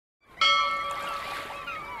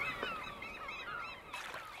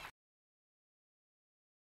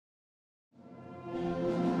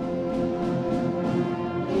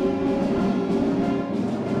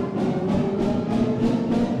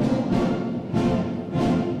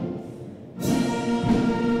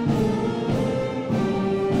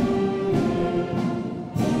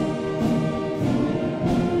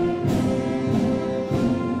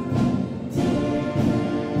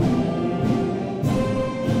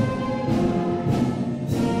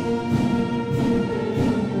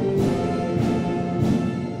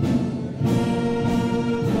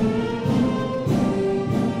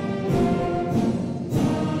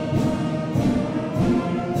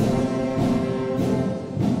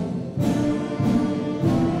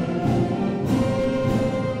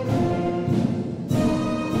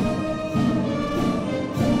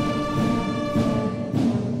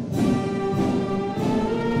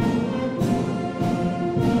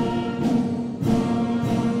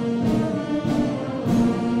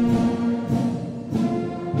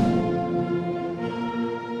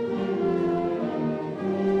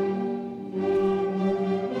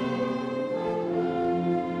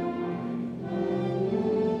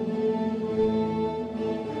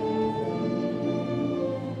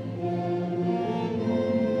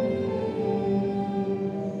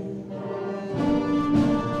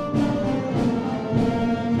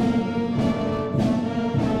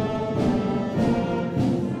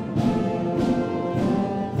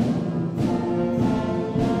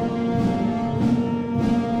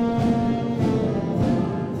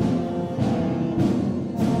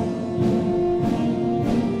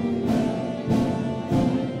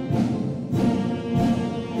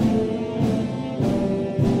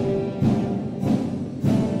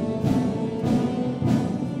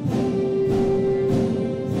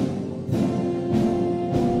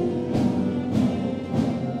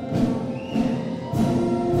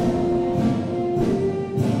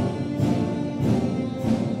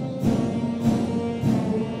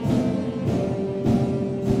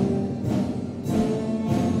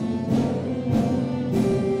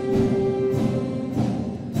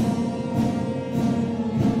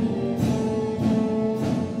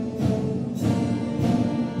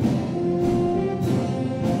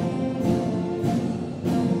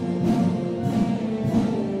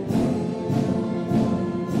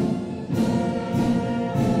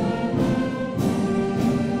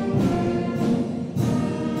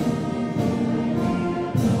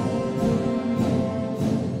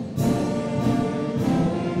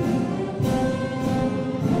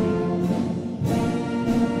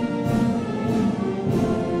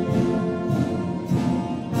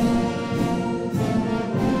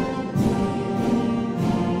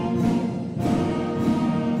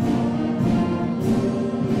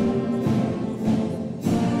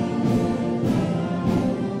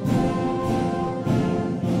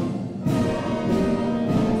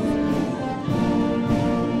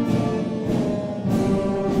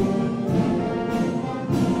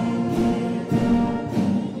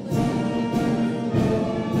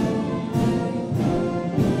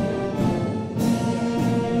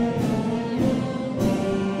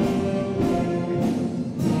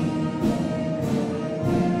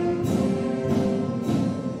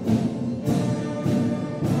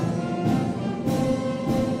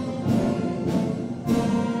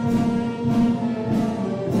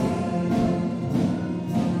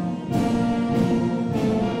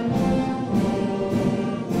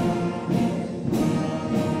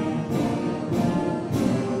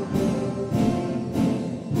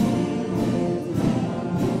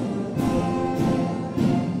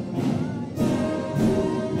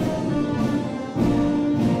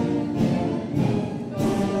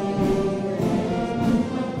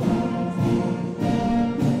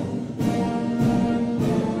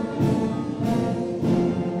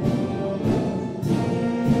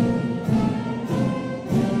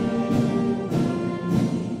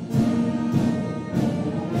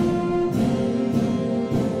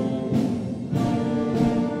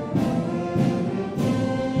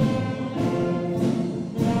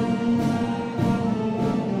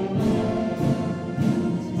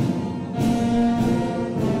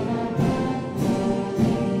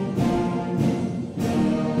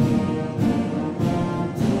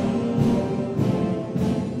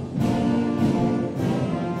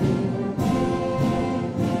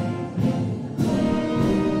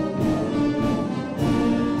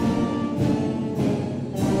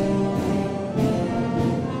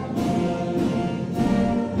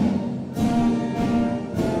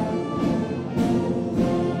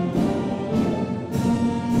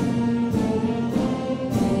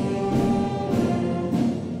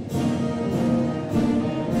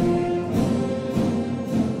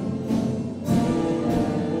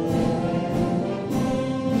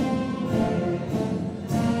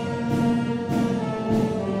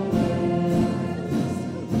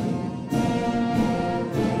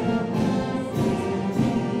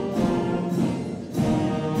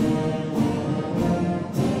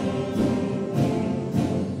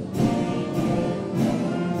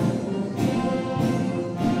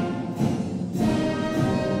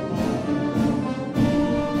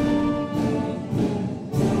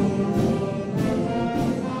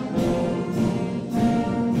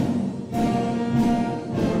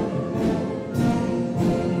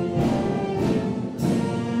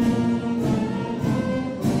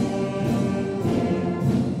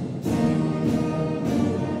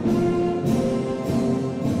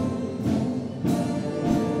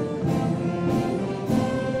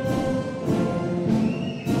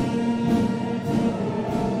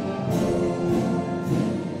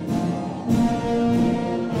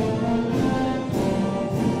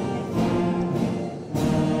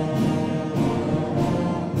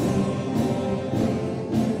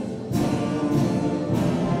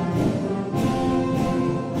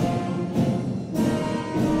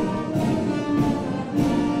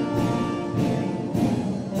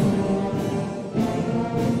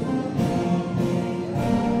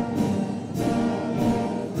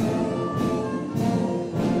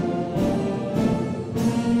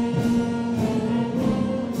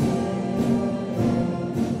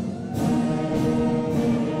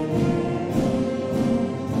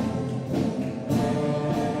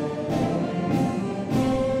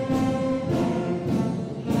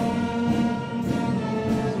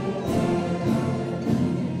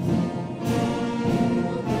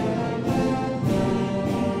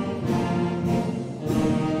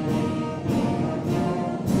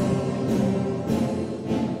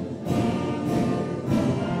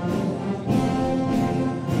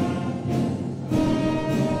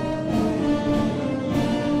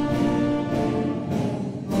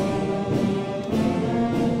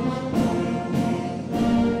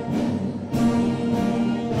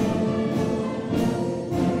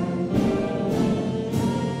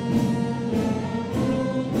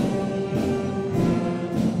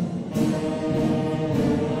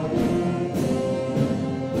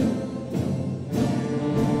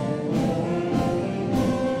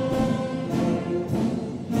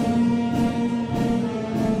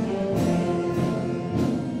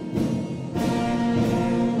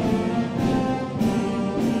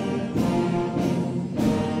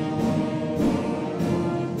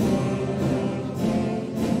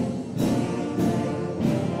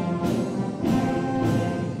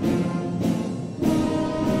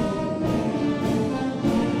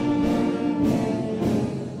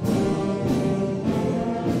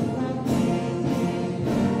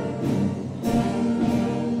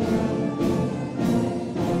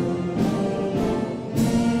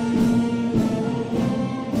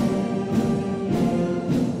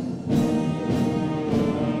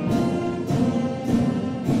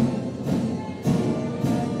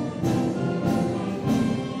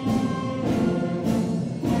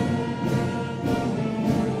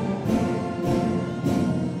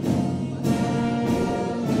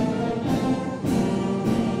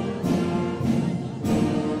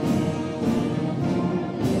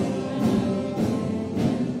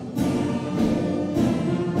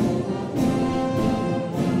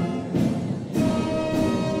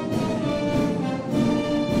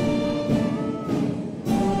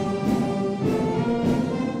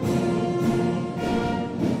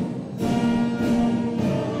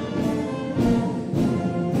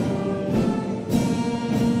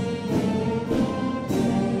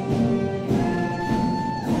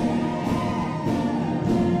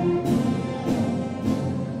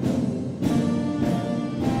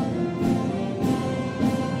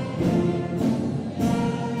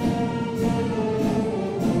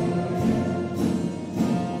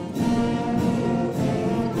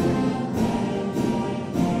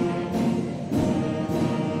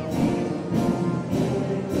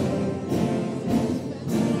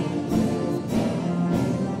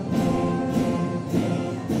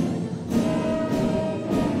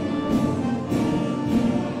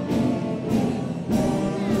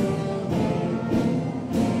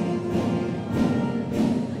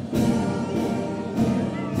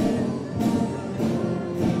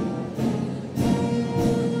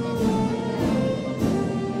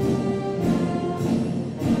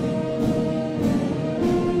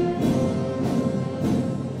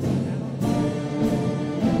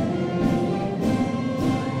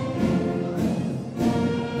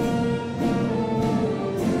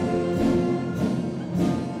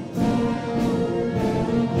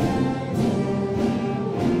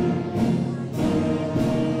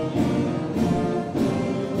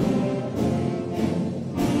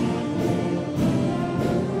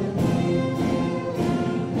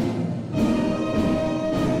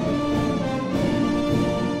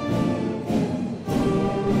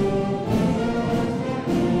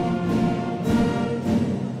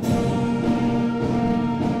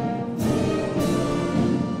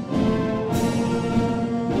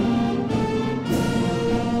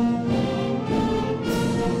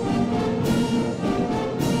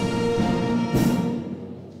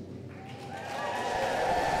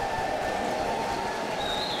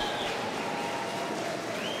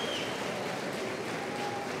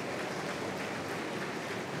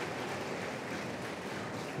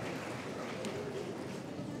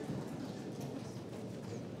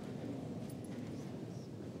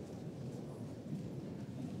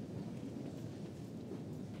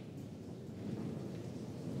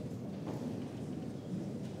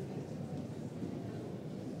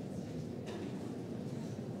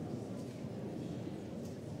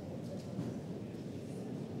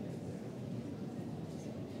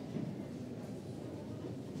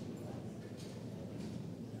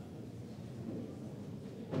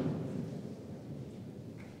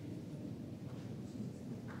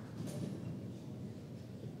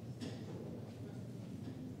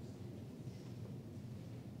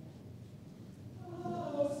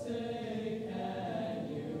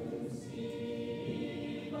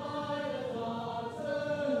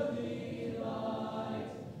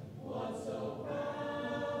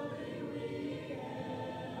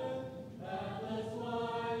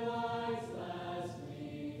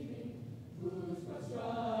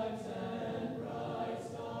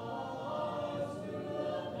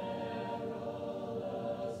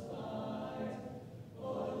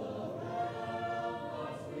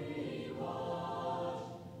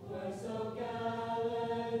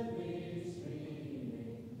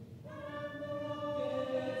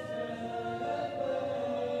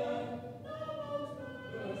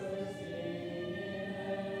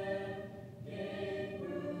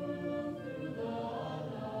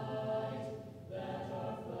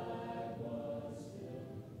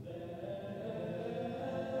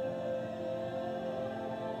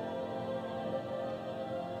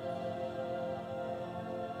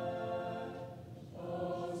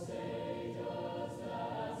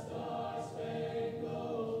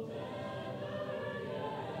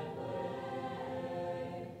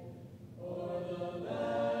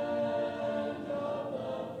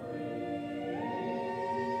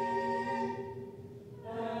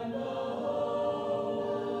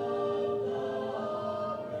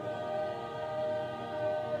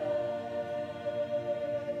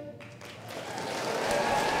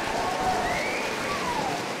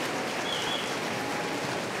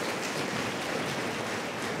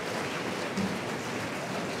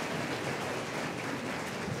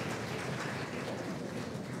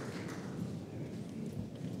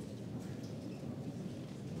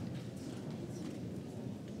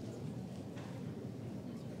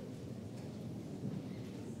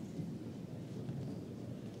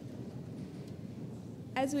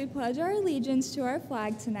As we pledge our allegiance to our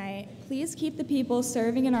flag tonight, please keep the people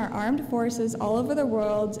serving in our armed forces all over the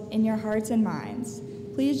world in your hearts and minds.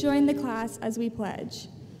 Please join the class as we pledge.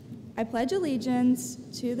 I pledge allegiance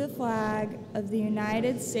to the flag of the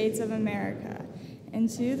United States of America and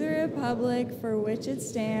to the republic for which it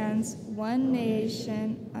stands, one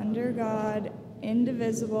nation, under God,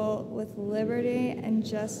 indivisible, with liberty and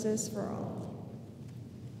justice for all.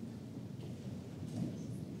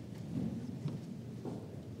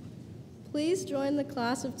 Please join the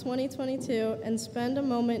class of 2022 and spend a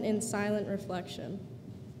moment in silent reflection.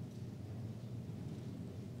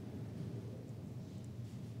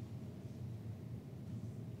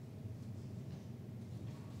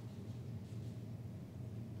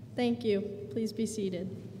 Thank you. Please be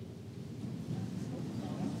seated.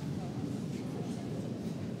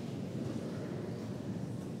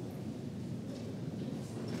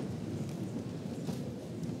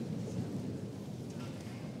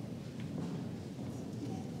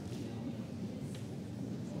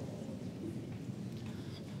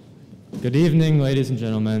 Good evening, ladies and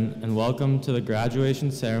gentlemen, and welcome to the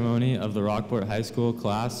graduation ceremony of the Rockport High School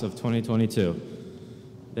class of 2022.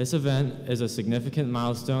 This event is a significant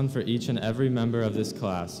milestone for each and every member of this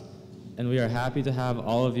class, and we are happy to have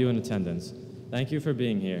all of you in attendance. Thank you for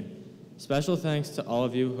being here. Special thanks to all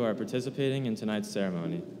of you who are participating in tonight's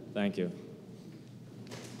ceremony. Thank you.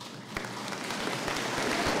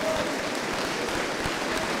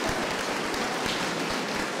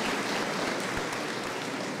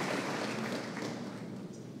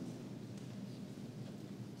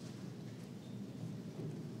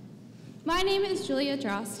 My name is Julia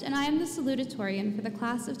Drost, and I am the salutatorian for the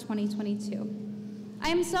class of 2022. I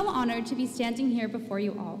am so honored to be standing here before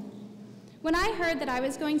you all. When I heard that I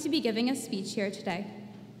was going to be giving a speech here today,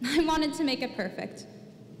 I wanted to make it perfect.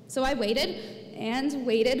 So I waited and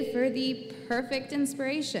waited for the perfect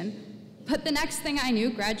inspiration. But the next thing I knew,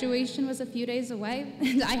 graduation was a few days away,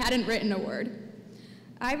 and I hadn't written a word.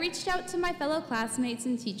 I reached out to my fellow classmates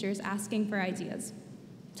and teachers asking for ideas.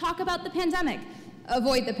 Talk about the pandemic,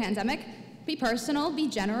 avoid the pandemic, be personal, be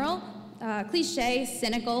general, cliche,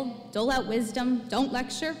 cynical, dole out wisdom, don't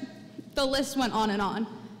lecture. The list went on and on,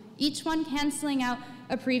 each one canceling out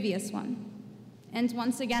a previous one. And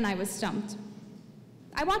once again, I was stumped.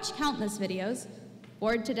 I watched countless videos,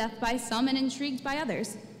 bored to death by some and intrigued by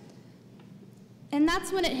others. And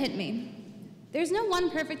that's when it hit me. There's no one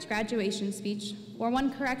perfect graduation speech or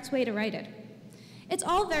one correct way to write it. It's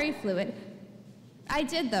all very fluid. I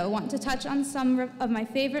did, though, want to touch on some of my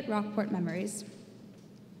favorite Rockport memories.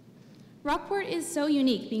 Rockport is so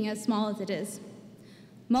unique, being as small as it is.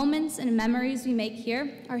 Moments and memories we make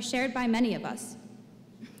here are shared by many of us.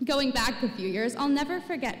 Going back a few years, I'll never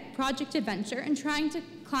forget Project Adventure and trying to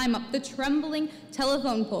climb up the trembling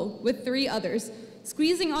telephone pole with 3 others,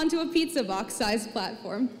 squeezing onto a pizza box-sized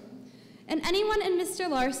platform. And anyone in Mr.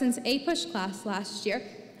 Larson's A-Push class last year,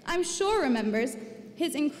 I'm sure remembers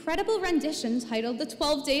his incredible rendition titled The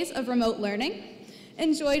 12 Days of Remote Learning,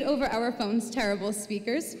 enjoyed over our phone's terrible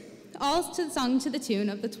speakers, all sung to the tune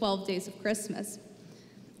of the 12 Days of Christmas.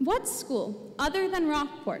 What school, other than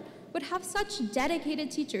Rockport, would have such dedicated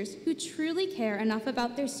teachers who truly care enough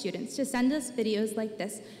about their students to send us videos like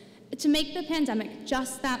this to make the pandemic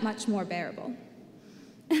just that much more bearable?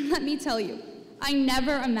 And let me tell you, I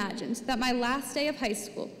never imagined that my last day of high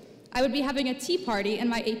school, I would be having a tea party in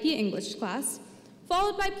my AP English class,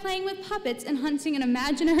 followed by playing with puppets and hunting an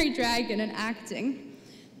imaginary dragon and acting,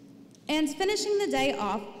 and finishing the day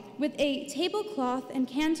off with a tablecloth and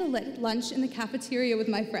candlelit lunch in the cafeteria with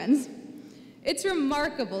my friends. It's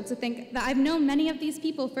remarkable to think that I've known many of these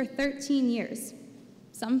people for 13 years,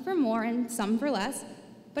 some for more and some for less,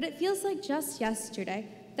 but it feels like just yesterday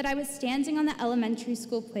that I was standing on the elementary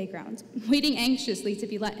school playground, waiting anxiously to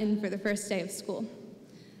be let in for the first day of school.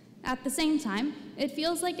 At the same time, it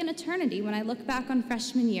feels like an eternity when I look back on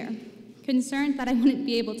freshman year, concerned that I wouldn't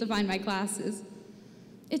be able to find my classes.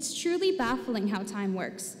 It's truly baffling how time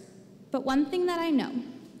works, but one thing that I know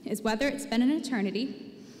is whether it's been an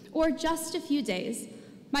eternity or just a few days,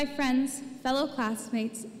 my friends, fellow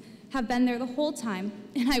classmates have been there the whole time,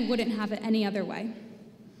 and I wouldn't have it any other way.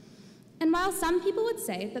 And while some people would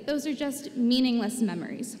say that those are just meaningless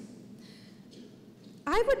memories,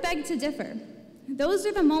 I would beg to differ. Those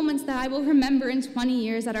are the moments that I will remember in 20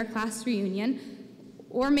 years at our class reunion,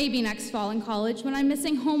 or maybe next fall in college when I'm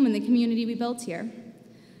missing home in the community we built here.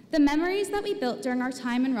 The memories that we built during our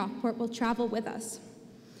time in Rockport will travel with us.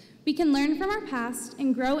 We can learn from our past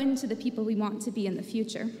and grow into the people we want to be in the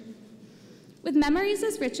future. With memories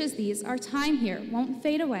as rich as these, our time here won't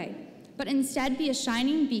fade away, but instead be a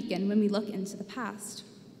shining beacon when we look into the past.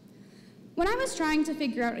 When I was trying to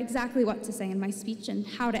figure out exactly what to say in my speech and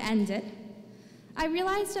how to end it, I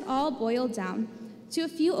realized it all boiled down to a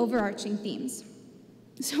few overarching themes.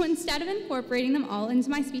 So instead of incorporating them all into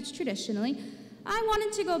my speech traditionally, I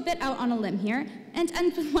wanted to go a bit out on a limb here and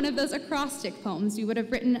end with one of those acrostic poems you would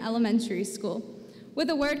have written in elementary school, with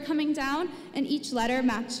a word coming down and each letter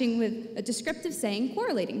matching with a descriptive saying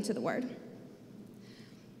correlating to the word.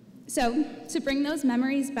 So, to bring those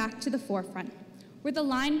memories back to the forefront, where the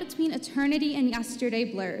line between eternity and yesterday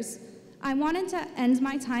blurs, I wanted to end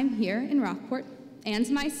my time here in Rockport and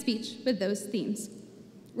my speech with those themes.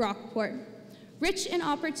 Rockport, rich in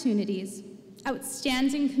opportunities,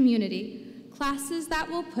 outstanding community, classes that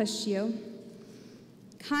will push you,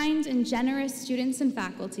 kind and generous students and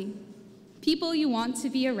faculty, people you want to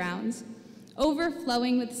be around,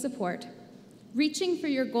 overflowing with support, reaching for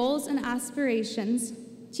your goals and aspirations,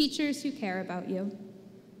 teachers who care about you.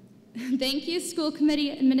 Thank you, school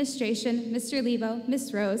committee, administration, Mr. Lebo,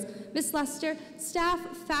 Miss Rose, Miss Lester, staff,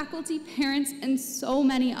 faculty, parents, and so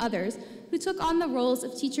many others who took on the roles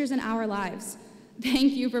of teachers in our lives.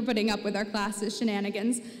 Thank you for putting up with our class's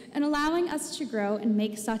shenanigans and allowing us to grow and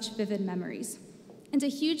make such vivid memories. And a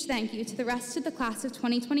huge thank you to the rest of the class of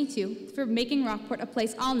 2022 for making Rockport a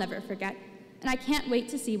place I'll never forget. And I can't wait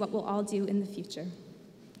to see what we'll all do in the future.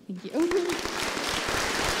 Thank you.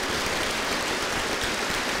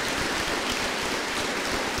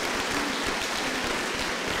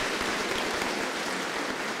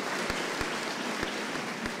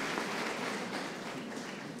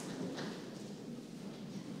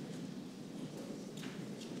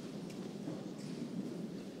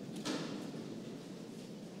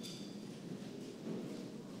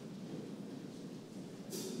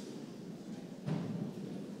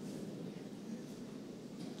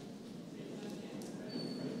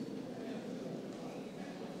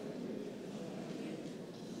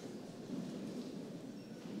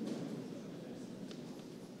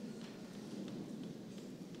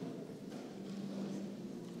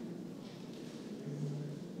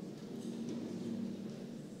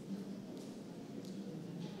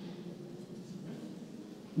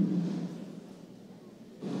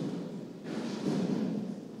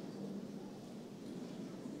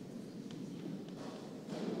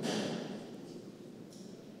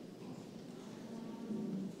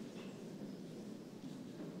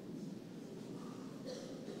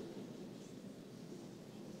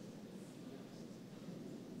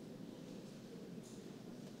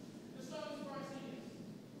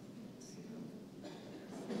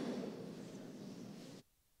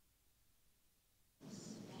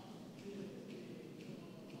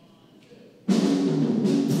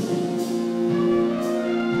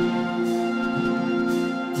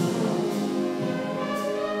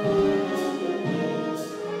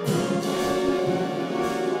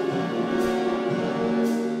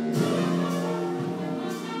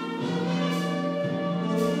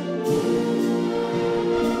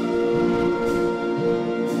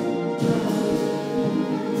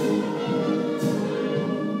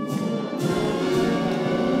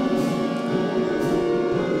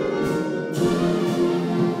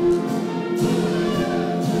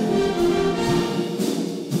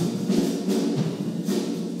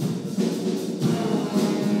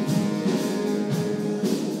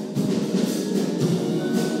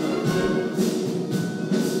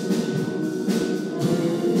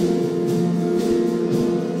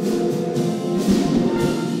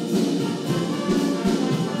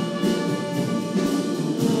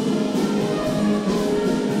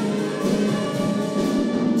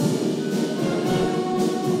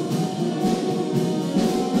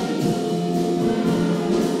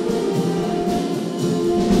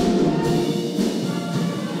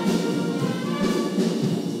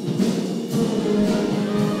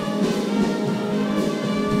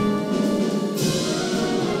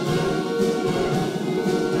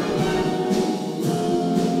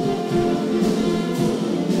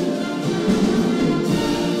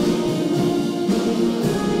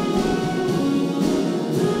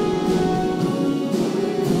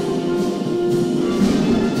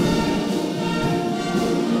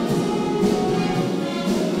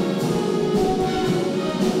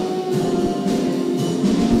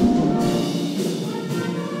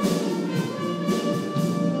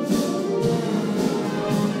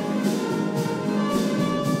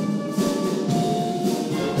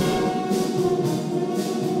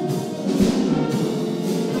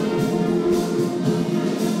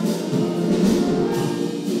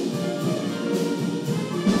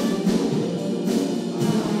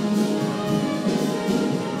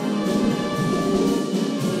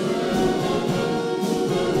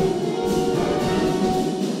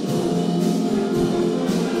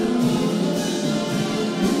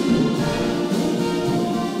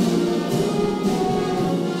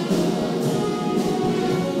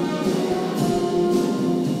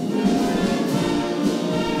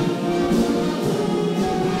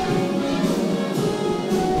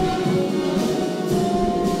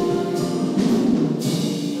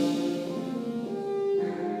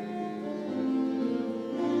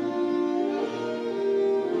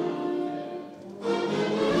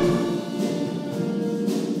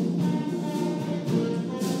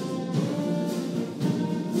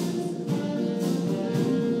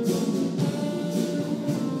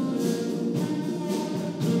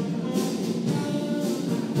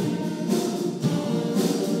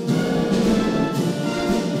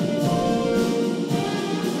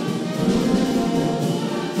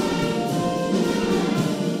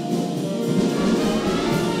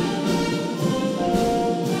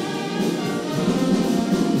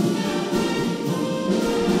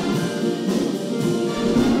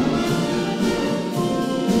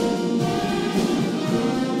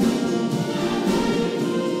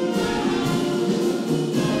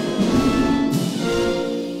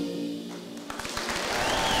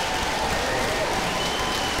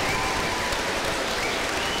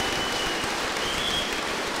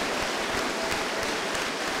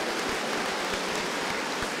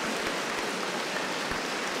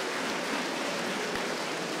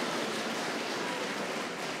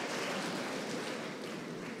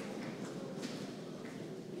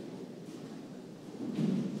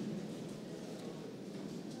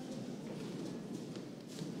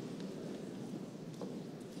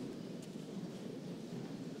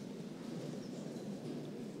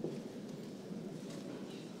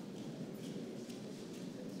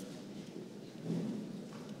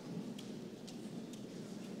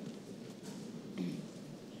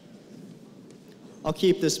 I'll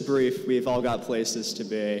keep this brief. We've all got places to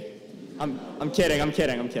be. I'm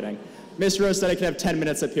kidding. Miss Rose said I could have 10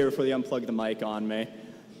 minutes up here before they unplug the mic on me.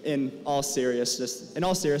 In all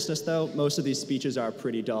seriousness though, most of these speeches are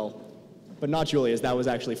pretty dull. But not Julia's, that was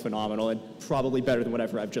actually phenomenal and probably better than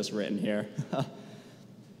whatever I've just written here.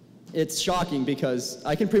 It's shocking because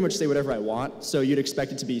I can pretty much say whatever I want, so you'd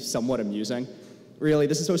expect it to be somewhat amusing. Really,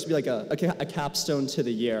 this is supposed to be like a capstone to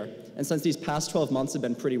the year. And since these past 12 months have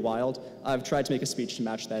been pretty wild, I've tried to make a speech to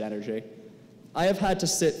match that energy. I have had to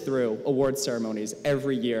sit through award ceremonies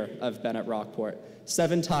every year I've been at Rockport.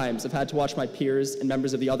 7 times I've had to watch my peers and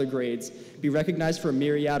members of the other grades be recognized for a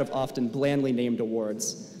myriad of often blandly named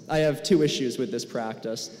awards. I have 2 issues with this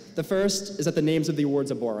practice. The first is that the names of the awards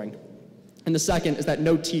are boring. And the second is that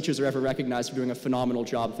no teachers are ever recognized for doing a phenomenal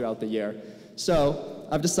job throughout the year. So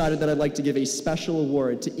I've decided that I'd like to give a special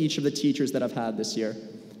award to each of the teachers that I've had this year.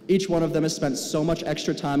 Each one of them has spent so much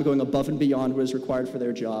extra time going above and beyond what is required for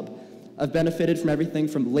their job. I've benefited from everything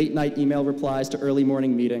from late night email replies to early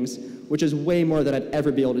morning meetings, which is way more than I'd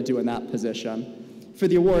ever be able to do in that position. For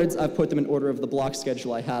the awards, I've put them in order of the block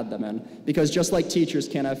schedule I had them in, because just like teachers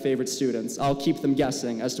can't have favorite students, I'll keep them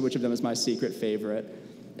guessing as to which of them is my secret favorite.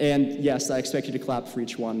 And yes, I expect you to clap for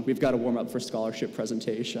each one. We've got to warm up for scholarship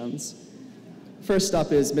presentations. First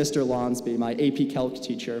up is Mr. Lonsby, my AP Calc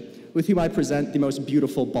teacher, with whom I present the most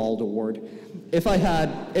beautiful bald award. If I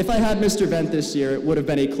had Mr. Vent this year, it would have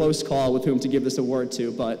been a close call with whom to give this award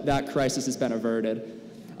to, but that crisis has been averted.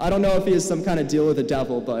 I don't know if he has some kind of deal with the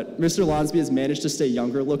devil, but Mr. Lonsby has managed to stay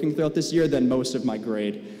younger looking throughout this year than most of my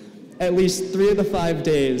grade. At least 3 of the 5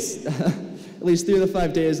 days,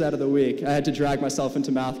 out of the week, I had to drag myself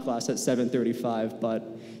into math class at 7:35, but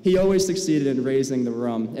he always succeeded in raising the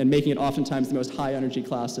room and making it oftentimes the most high-energy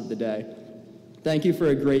class of the day. Thank you for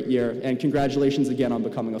a great year, and congratulations again on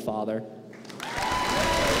becoming a father.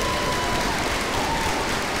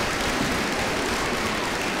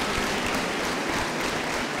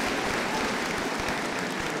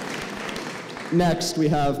 Next, we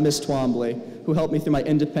have Miss Twombly, who helped me through my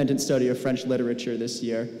independent study of French literature this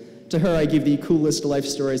year. To her, I give the Coolest Life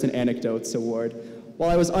Stories and Anecdotes Award. While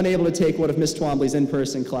I was unable to take one of Miss Twombly's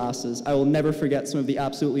in-person classes, I will never forget some of the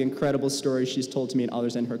absolutely incredible stories she's told to me and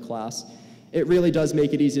others in her class. It really does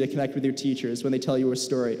make it easy to connect with your teachers when they tell you a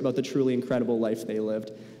story about the truly incredible life they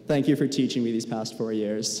lived. Thank you for teaching me these past 4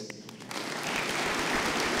 years.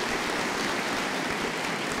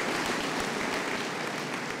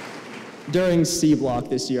 During C block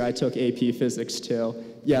this year, I took AP Physics too.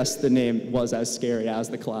 Yes, the name was as scary as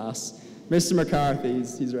the class. Mr. McCarthy,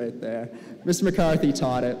 he's right there. Mr. McCarthy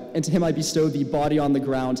taught it, and to him I bestowed the Body on the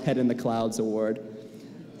Ground, Head in the Clouds Award.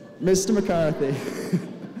 Mr.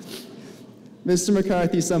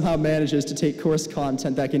 McCarthy somehow manages to take course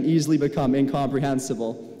content that can easily become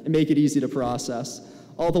incomprehensible and make it easy to process.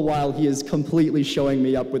 All the while, he is completely showing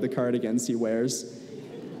me up with the cardigans he wears.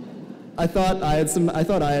 I thought I had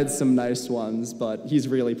some nice ones, but he's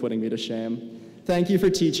really putting me to shame. Thank you for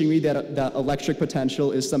teaching me that electric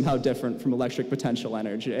potential is somehow different from electric potential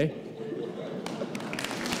energy.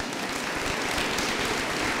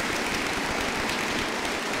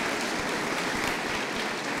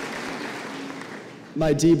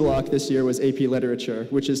 My D block this year was AP Literature,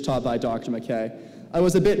 which is taught by Dr. McKay. I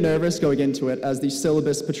was a bit nervous going into it as the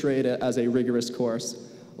syllabus portrayed it as a rigorous course.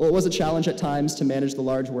 While it was a challenge at times to manage the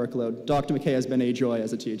large workload, Dr. McKay has been a joy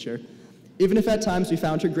as a teacher. Even if at times we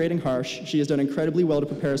found her grading harsh, she has done incredibly well to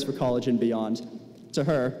prepare us for college and beyond. To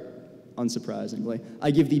her, unsurprisingly, I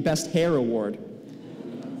give the Best Hair Award.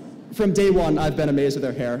 From day one, I've been amazed with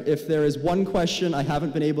her hair. If there is one question I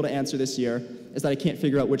haven't been able to answer this year, is that I can't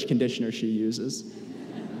figure out which conditioner she uses.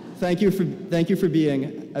 Thank you for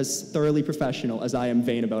being as thoroughly professional as I am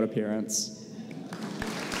vain about appearance.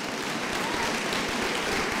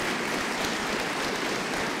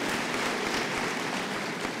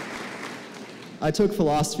 I took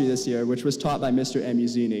philosophy this year, which was taught by Mr.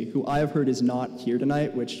 Amuzini, who I have heard is not here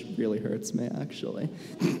tonight, which really hurts me, actually.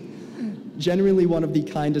 Genuinely one of the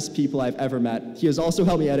kindest people I've ever met, he has also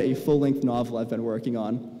helped me edit a full-length novel I've been working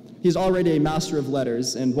on. He's already a master of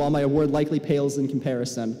letters, and while my award likely pales in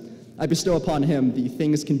comparison, I bestow upon him the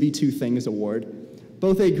Things Can Be Two Things Award.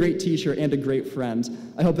 Both a great teacher and a great friend,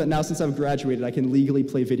 I hope that now since I've graduated, I can legally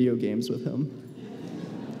play video games with him.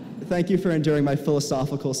 Thank you for enduring my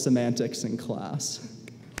philosophical semantics in class.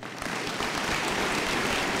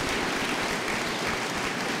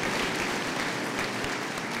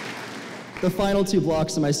 The final 2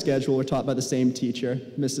 blocks of my schedule were taught by the same teacher,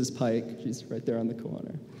 Mrs. Pike. She's right there on the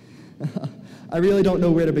corner. I really don't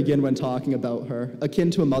know where to begin when talking about her. Akin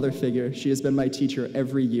to a mother figure, she has been my teacher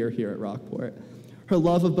every year here at Rockport. Her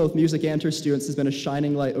love of both music and her students has been a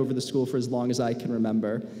shining light over the school for as long as I can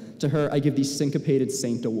remember. To her, I give the Syncopated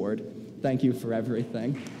Saint Award. Thank you for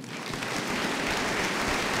everything.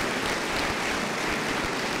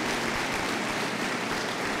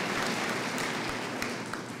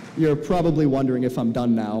 You're probably wondering if I'm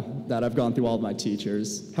done now that I've gone through all of my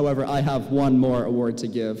teachers. However, I have one more award to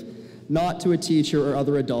give, not to a teacher or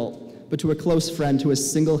other adult, but to a close friend who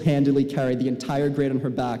has single-handedly carried the entire grade on her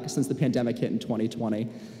back since the pandemic hit in 2020.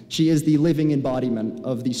 She is the living embodiment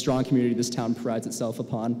of the strong community this town prides itself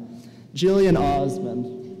upon. Jillian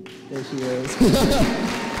Osmond. There she is.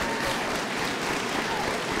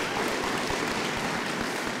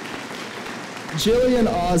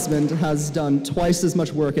 Jillian Osmond has done twice as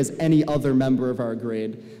much work as any other member of our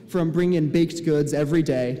grade, from bringing in baked goods every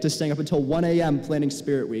day to staying up until 1 a.m. planning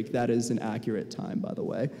Spirit Week. That is an accurate time, by the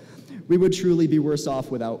way. We would truly be worse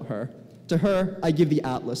off without her. To her, I give the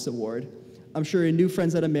Atlas Award. I'm sure your new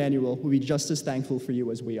friends at Emmanuel will be just as thankful for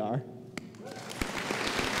you as we are.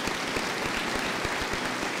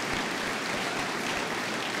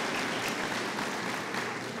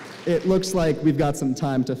 It looks like we've got some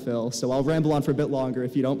time to fill, so I'll ramble on for a bit longer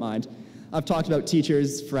if you don't mind. I've talked about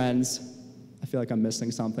teachers, friends. I feel like I'm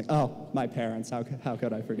missing something. Oh, my parents. How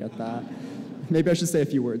could I forget that? Maybe I should say a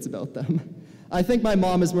few words about them. I think my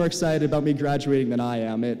mom is more excited about me graduating than I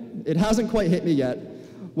am. It hasn't quite hit me yet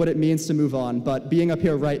what it means to move on, but being up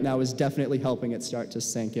here right now is definitely helping it start to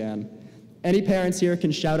sink in. Any parents here can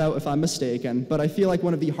shout out if I'm mistaken, but I feel like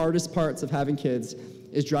one of the hardest parts of having kids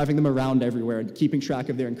is driving them around everywhere and keeping track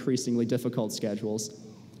of their increasingly difficult schedules.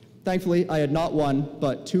 Thankfully, I had not one,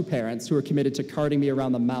 but two parents who were committed to carting me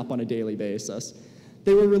around the map on a daily basis.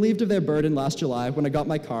 They were relieved of their burden last July when I got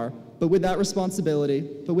my car, but with that, the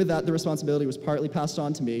responsibility was partly passed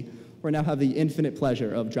on to me, where I now have the infinite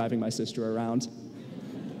pleasure of driving my sister around.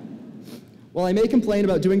 While I may complain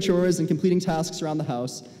about doing chores and completing tasks around the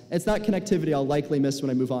house, it's that connectivity I'll likely miss when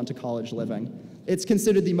I move on to college living. It's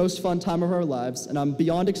considered the most fun time of our lives, and I'm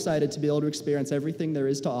beyond excited to be able to experience everything there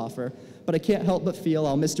is to offer, but I can't help but feel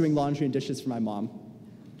I'll miss doing laundry and dishes for my mom.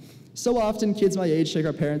 So often, kids my age take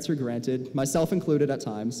our parents for granted, myself included at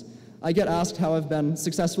times. I get asked how I've been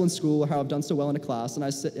successful in school or how I've done so well in a class, and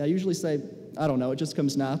I usually say, I don't know, it just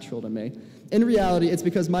comes natural to me. In reality, it's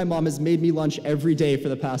because my mom has made me lunch every day for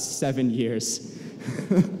the past 7 years.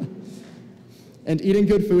 And eating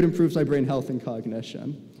good food improves my brain health and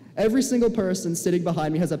cognition. Every single person sitting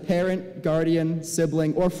behind me has a parent, guardian,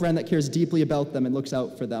 sibling, or friend that cares deeply about them and looks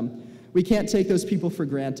out for them. We can't take those people for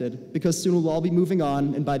granted, because soon we'll all be moving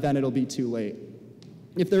on, and by then it'll be too late.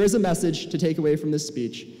 If there is a message to take away from this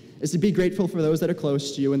speech, it's to be grateful for those that are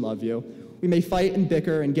close to you and love you. We may fight and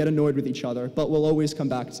bicker and get annoyed with each other, but we'll always come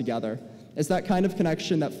back together. It's that kind of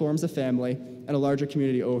connection that forms a family and a larger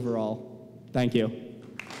community overall. Thank you.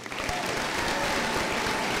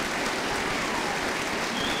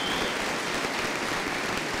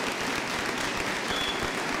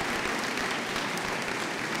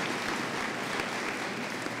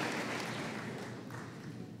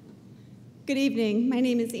 Good evening. My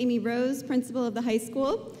name is Amy Rose, principal of the high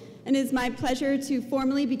school, and it is my pleasure to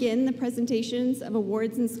formally begin the presentations of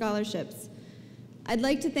awards and scholarships. I'd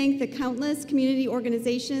like to thank the countless community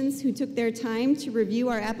organizations who took their time to review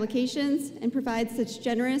our applications and provide such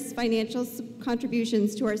generous financial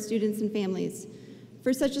contributions to our students and families.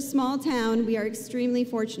 For such a small town, we are extremely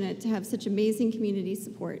fortunate to have such amazing community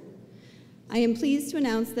support. I am pleased to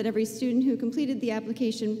announce that every student who completed the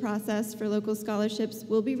application process for local scholarships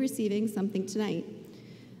will be receiving something tonight.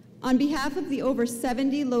 On behalf of the over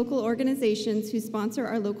 70 local organizations who sponsor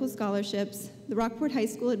our local scholarships, the Rockport High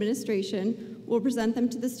School administration will present them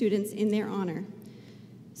to the students in their honor.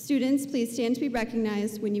 Students, please stand to be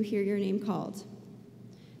recognized when you hear your name called.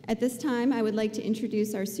 At this time, I would like to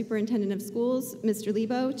introduce our Superintendent of Schools, Mr.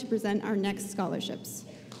 Lebo, to present our next scholarships.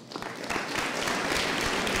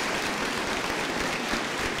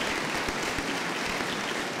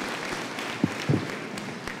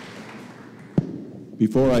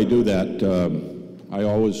 Before I do that, I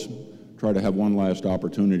always try to have one last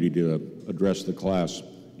opportunity to address the class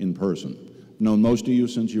in person. I've known most of you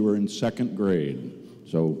since you were in 2nd grade,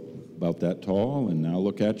 so about that tall, and now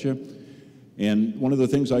look at you. And one of the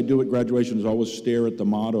things I do at graduation is always stare at the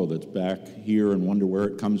motto that's back here and wonder where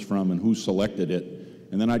it comes from and who selected it.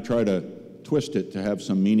 And then I try to twist it to have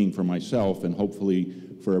some meaning for myself and hopefully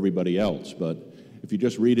for everybody else. But if you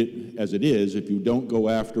just read it as it is, if you don't go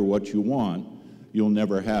after what you want, you'll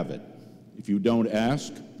never have it. If you don't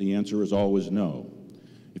ask, the answer is always no.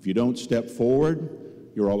 If you don't step forward,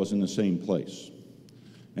 you're always in the same place.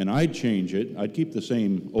 And I'd change it. I'd keep the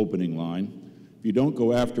same opening line. If you don't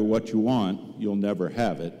go after what you want, you'll never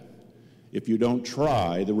have it. If you don't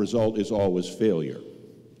try, the result is always failure.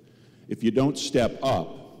 If you don't step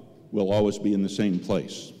up, we'll always be in the same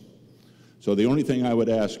place. So the only thing I would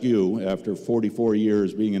ask you, after 44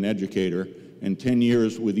 years being an educator and 10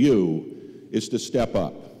 years with you, is to step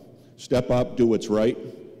up. Step up, do what's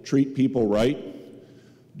right, treat people right,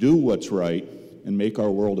 do what's right, and make our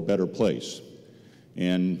world a better place.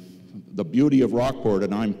 And the beauty of Rockport,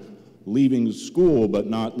 and I'm leaving school but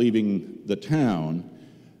not leaving the town,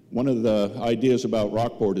 one of the ideas about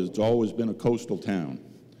Rockport is it's always been a coastal town.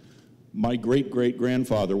 My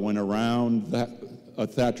great-great-grandfather went around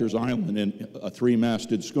Thatcher's Island in a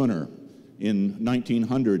three-masted schooner in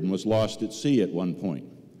 1900 and was lost at sea at one point.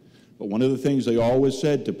 But one of the things they always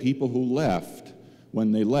said to people who left,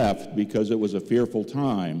 when they left, because it was a fearful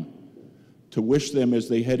time, to wish them as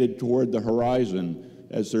they headed toward the horizon,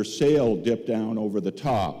 as their sail dipped down over the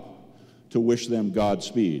top, to wish them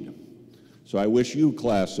Godspeed. So I wish you,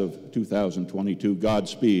 class of 2022,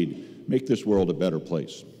 Godspeed. Make this world a better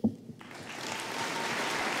place.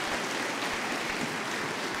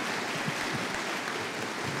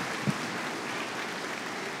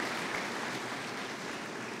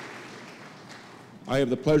 I have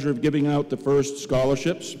the pleasure of giving out the first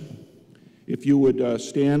scholarships. If you would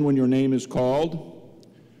stand when your name is called.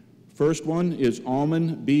 First one is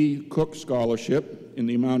Almond B. Cook Scholarship in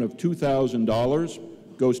the amount of $2,000.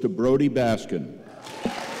 Goes to Brody Baskin.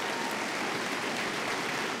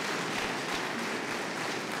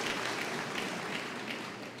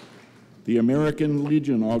 The American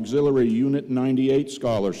Legion Auxiliary Unit 98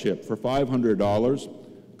 Scholarship for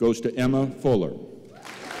 $500 goes to Emma Fuller.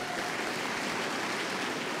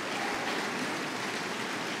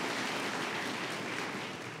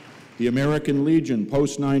 The American Legion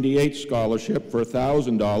Post 98 Scholarship for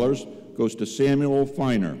 $1,000 goes to Samuel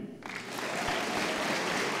Feiner.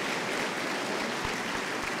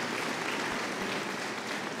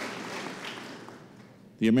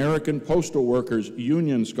 The American Postal Workers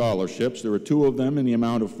Union Scholarships, there are two of them in the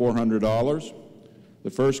amount of $400. The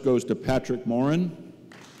first goes to Patrick Morin.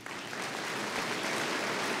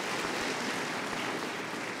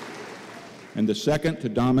 And the second to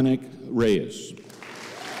Dominic Reyes.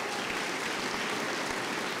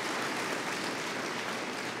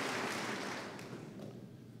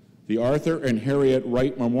 The Arthur and Harriet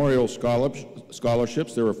Wright Memorial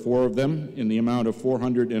Scholarships, there are four of them in the amount of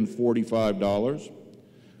 $445.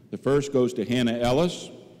 The first goes to Hannah Ellis.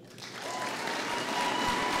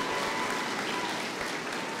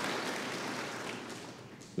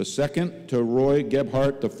 The second to Roy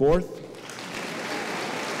Gebhardt IV.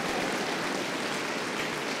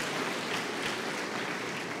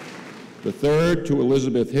 The third to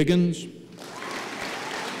Elizabeth Higgins.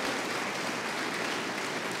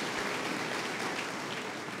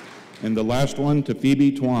 And the last one to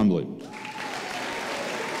Phoebe Twombly.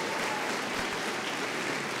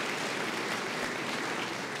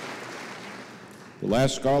 The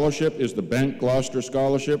last scholarship is the Bank Gloucester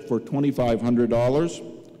Scholarship for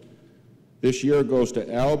 $2,500. This year goes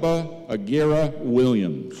to Alba Aguirre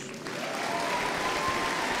Williams.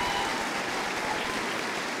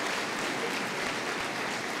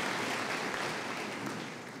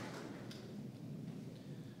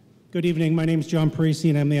 Good evening. My name is John Parisi,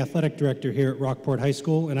 and I'm the athletic director here at Rockport High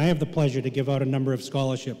School, and I have the pleasure to give out a number of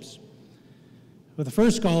scholarships. For the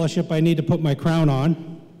first scholarship, I need to put my crown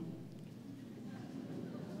on.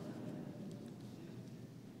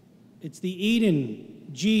 It's the Eden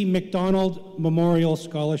G. McDonald Memorial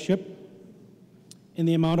Scholarship in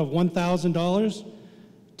the amount of $1,000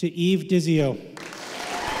 to Eve Dizio.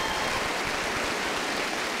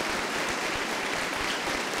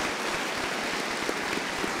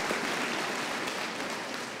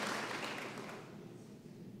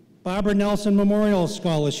 Barbara Nelson Memorial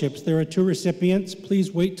Scholarships. There are two recipients.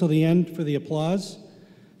 Please wait till the end for the applause.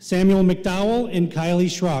 Samuel McDowell and Kylie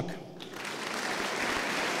Schrock.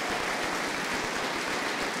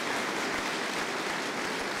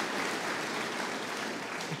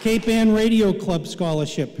 The Cape Ann Radio Club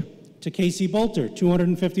Scholarship to Casey Bolter,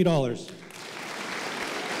 $250.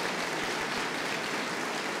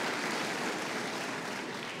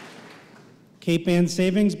 Cape Ann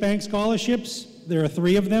Savings Bank Scholarships. There are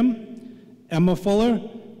three of them: Emma Fuller,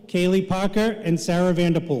 Kaylee Parker, and Sarah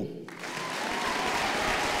Vanderpool.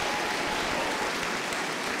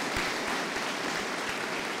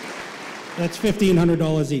 That's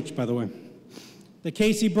 $1,500 each, by the way. The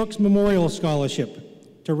Casey Brooks Memorial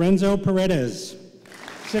Scholarship to Renzo Paredes,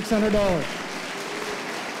 $600.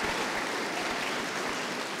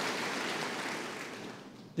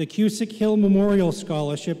 The Cusick Hill Memorial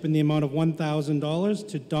Scholarship in the amount of $1,000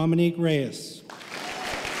 to Dominique Reyes.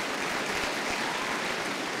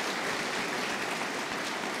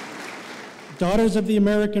 Daughters of the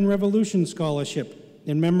American Revolution Scholarship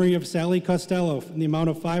in memory of Sally Costello in the amount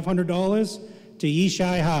of $500 to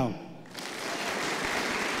Yishai Howe.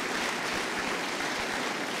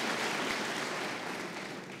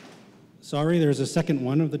 Sorry, there's a second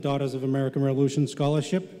one of the Daughters of American Revolution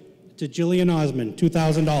Scholarship to Jillian Osmond,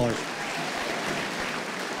 $2,000.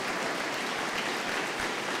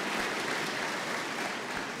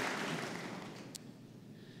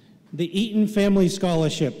 The Eaton Family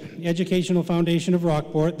Scholarship, Educational Foundation of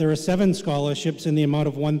Rockport. There are 7 scholarships in the amount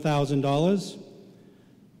of $1,000.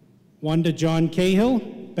 One to John Cahill,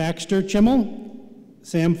 Baxter Chimmel,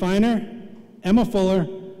 Sam Feiner, Emma Fuller,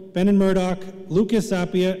 Benin Murdoch, Lucas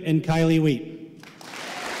Sapia, and Kylie Wheat.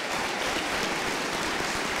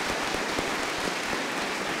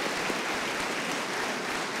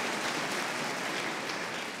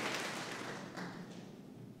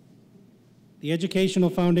 The Educational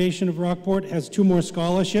Foundation of Rockport has 2 more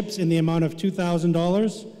scholarships in the amount of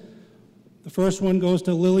 $2,000. The first one goes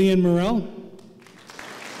to Lillian Morell.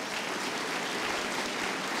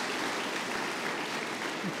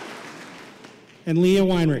 And Leah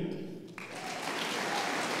Weinrich.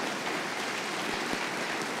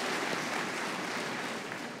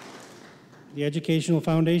 The Educational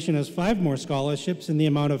Foundation has 5 more scholarships in the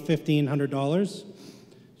amount of $1,500.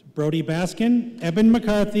 Brody Baskin, Eben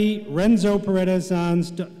McCarthy, Renzo Paredes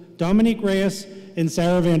Sanz, Dominique Reyes, and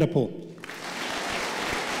Sarah Vanderpool.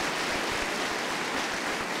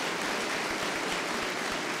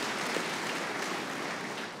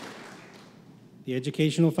 The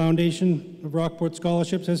Educational Foundation of Rockport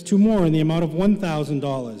Scholarships has 2 more in the amount of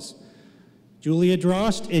 $1,000. Julia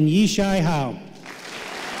Drost and Yishai Howe.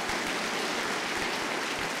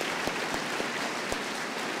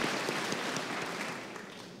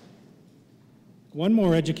 One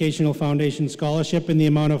more Educational Foundation scholarship in the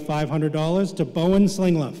amount of $500 to Bowen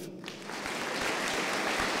Slingluff.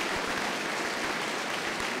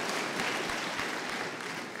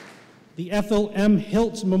 The Ethel M.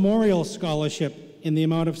 Hiltz Memorial Scholarship in the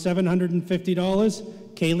amount of $750,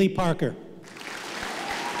 Kaylee Parker.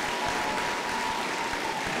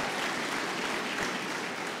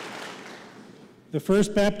 The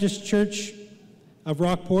First Baptist Church of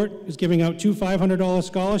Rockport is giving out 2 $500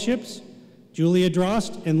 scholarships, Julia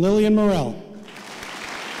Drost and Lillian Morell.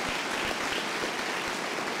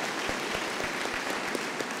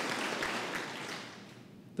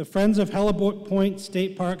 The Friends of Hellebuck Point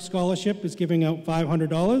State Park Scholarship is giving out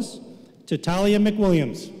 $500 to Talia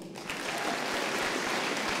McWilliams.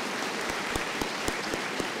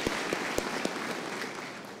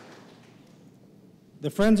 The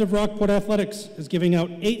Friends of Rockport Athletics is giving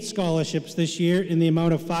out 8 scholarships this year in the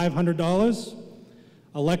amount of $500.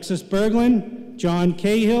 Alexis Berglund, John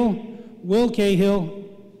Cahill, Will Cahill,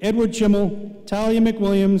 Edward Chimmel, Talia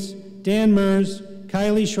McWilliams, Dan Mers,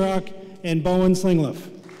 Kylie Schrock, and Bowen Slingluff.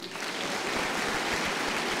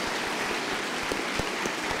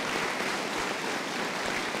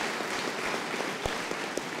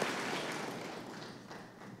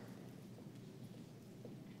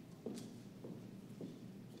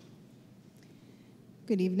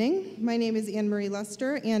 Good evening. My name is Anne Marie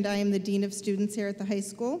Luster, and I am the Dean of Students here at the high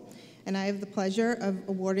school, and I have the pleasure of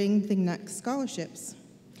awarding the next scholarships.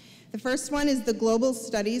 The first one is the Global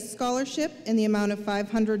Studies Scholarship in the amount of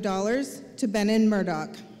 $500 to Benin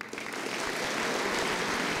Murdoch.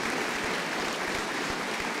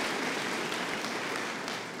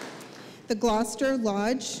 The Gloucester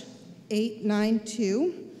Lodge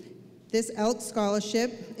 892. This Elk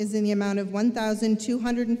Scholarship is in the amount of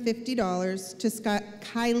 $1,250 to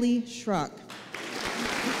Kylie Schrock.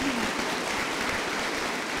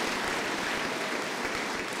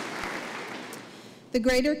 The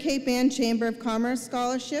Greater Cape Ann Chamber of Commerce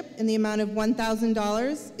Scholarship in the amount of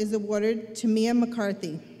 $1,000 is awarded to Mia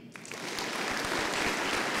McCarthy.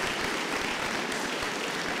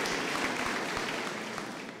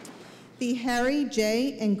 The Harry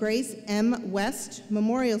J. and Grace M. West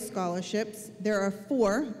Memorial Scholarships, there are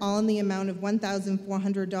 4, all in the amount of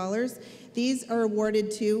 $1,400. These are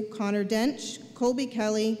awarded to Connor Dench, Colby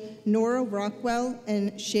Kelly, Nora Rockwell,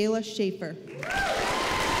 and Shayla Schaefer.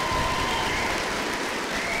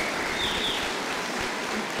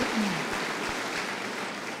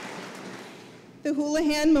 The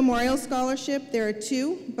Houlihan Memorial Scholarship, there are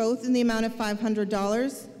 2, both in the amount of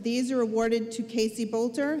 $500. These are awarded to Casey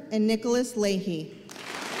Bolter and Nicholas Leahy.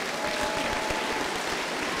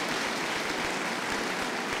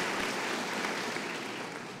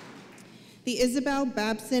 The Isabel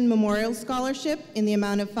Babson Memorial Scholarship in the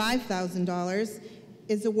amount of $5,000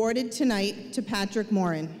 is awarded tonight to Patrick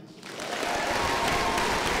Morin.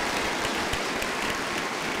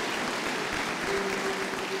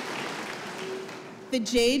 The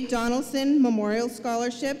Jade Donaldson Memorial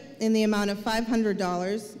Scholarship in the amount of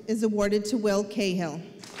 $500 is awarded to Will Cahill.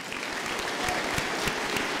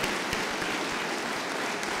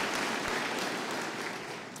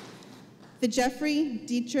 The Jeffrey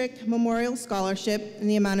Dietrich Memorial Scholarship in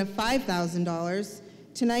the amount of $5,000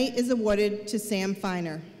 tonight is awarded to Sam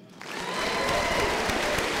Feiner.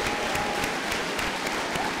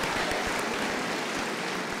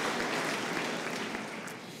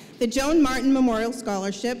 The Joan Martin Memorial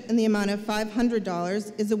Scholarship in the amount of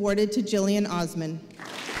 $500 is awarded to Jillian Osman.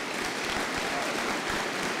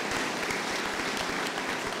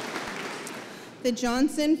 The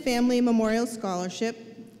Johnson Family Memorial Scholarship,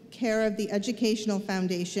 care of the Educational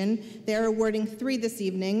Foundation, they are awarding 3 this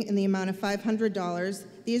evening in the amount of $500.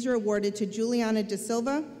 These are awarded to Juliana De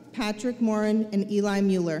Silva, Patrick Morin, and Eli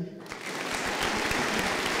Mueller.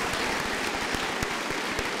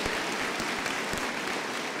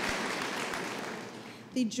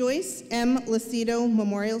 The Joyce M. Lucido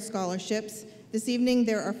Memorial Scholarships, this evening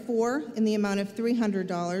there are 4 in the amount of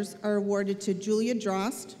 $300, are awarded to Julia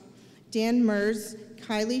Drost, Dan Mers,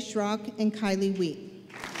 Kylie Schrock, and Kylie Wheat.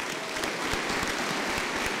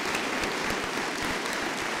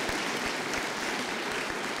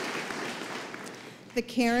 The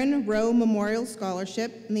Karen Rowe Memorial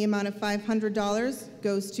Scholarship in the amount of $500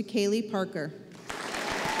 goes to Kaylee Parker.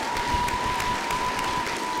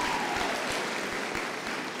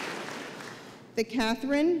 The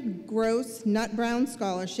Catherine Gross Nut Brown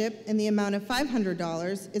Scholarship in the amount of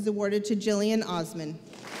 $500 is awarded to Jillian Osman.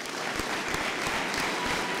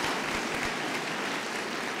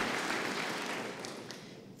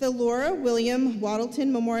 The Laura William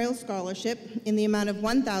Waddleton Memorial Scholarship in the amount of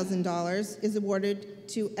 $1,000 is awarded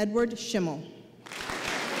to Edward Schimmel.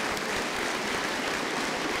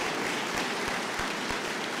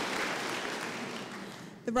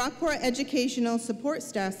 The Rockport Educational Support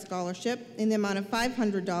Staff Scholarship in the amount of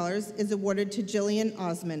 $500 is awarded to Jillian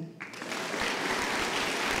Osman.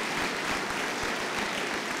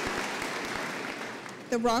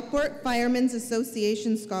 The Rockport Firemen's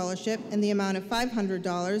Association Scholarship in the amount of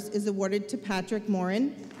 $500 is awarded to Patrick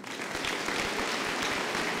Morin.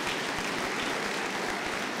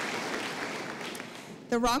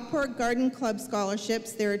 The Rockport Garden Club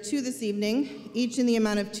Scholarships, there are 2 this evening, each in the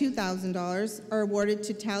amount of $2,000, are awarded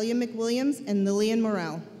to Talia McWilliams and Lillian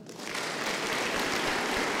Morrell.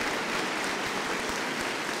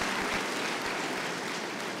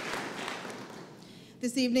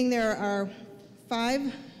 This evening there are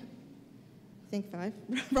 5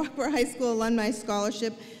 Rockport High School Alumni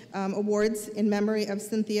Scholarship Awards in memory of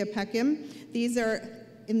Cynthia Peckham. These are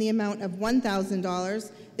in the amount of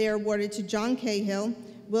 $1,000. They are awarded to John Cahill,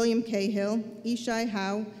 William Cahill, Ishai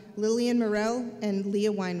Howe, Lillian Morrell, and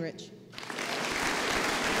Leah Weinrich.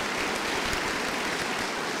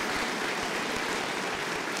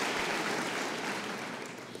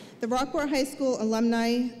 The Rockport High School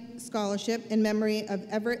Alumni Scholarship in memory of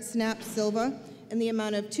Everett Snap Silva in the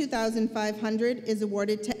amount of $2,500 is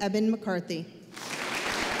awarded to Eben McCarthy.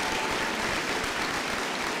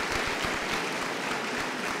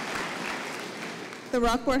 The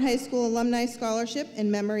Rockport High School Alumni Scholarship in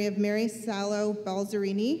memory of Mary Salo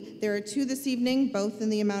Balzerini. There are 2 this evening, both in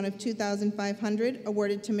the amount of $2,500,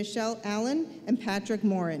 awarded to Michelle Allen and Patrick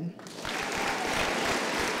Morin.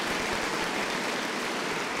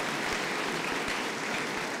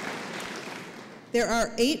 There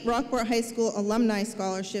are 8 Rockport High School Alumni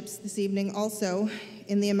Scholarships this evening also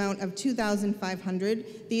in the amount of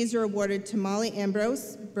 $2,500. These are awarded to Molly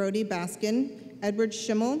Ambrose, Brody Baskin, Edward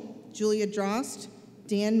Schimmel, Julia Drost,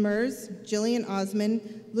 Dan Mers, Jillian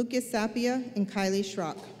Osman, Lucas Sapia, and Kylie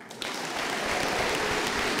Schrock.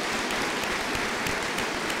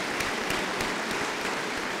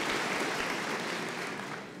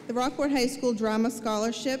 The Rockport High School Drama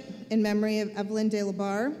Scholarship in memory of Evelyn De La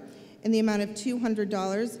Barre in the amount of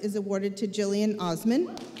 $200 is awarded to Jillian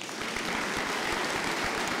Osman.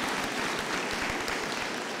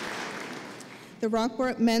 The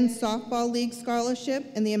Rockport Men's Softball League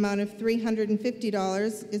Scholarship in the amount of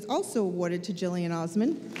 $350 is also awarded to Jillian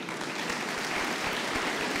Osman.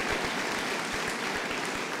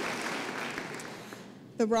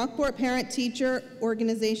 The Rockport Parent Teacher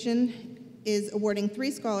Organization is awarding 3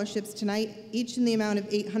 scholarships tonight, each in the amount of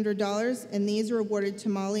 $800, and these are awarded to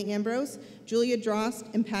Molly Ambrose, Julia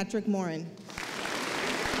Drost, and Patrick Morin.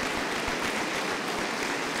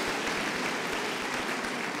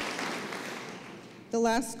 The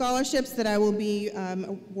last scholarships that I will be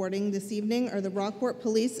awarding this evening are the Rockport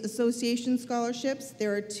Police Association scholarships.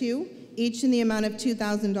 There are 2, each in the amount of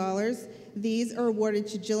 $2,000. These are awarded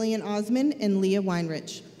to Jillian Osmond and Leah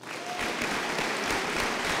Weinrich.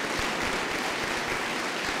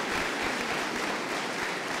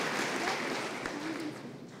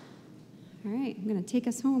 All right, I'm going to take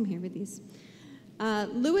us home here with these.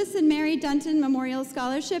 Lewis and Mary Dunton Memorial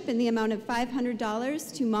Scholarship in the amount of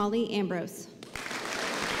 $500 to Molly Ambrose.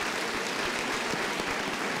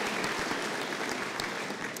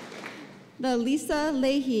 The Lisa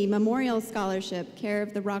Leahy Memorial Scholarship, care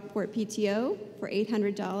of the Rockport PTO, for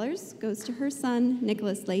 $800, goes to her son,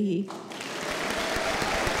 Nicholas Leahy.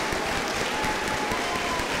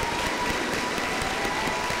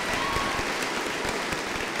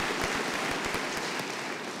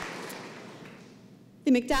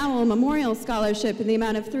 The McDowell Memorial Scholarship in the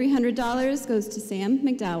amount of $300 goes to Sam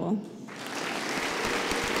McDowell.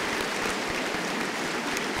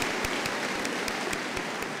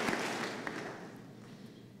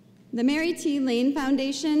 The Mary T. Lane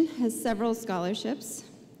Foundation has several scholarships.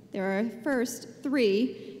 There are first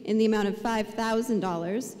 3 in the amount of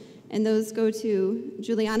 $5,000, and those go to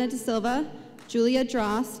Juliana De Silva, Julia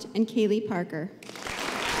Drost, and Kaylee Parker.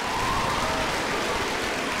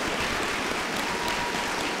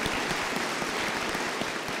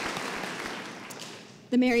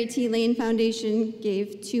 The Mary T. Lane Foundation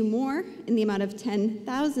gave 2 more in the amount of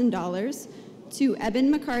 $10,000 to Eben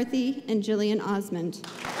McCarthy and Jillian Osmond.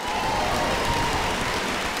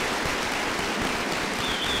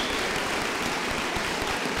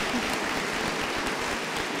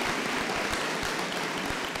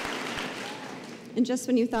 And just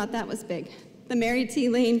when you thought that was big, the Mary T.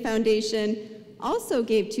 Lane Foundation also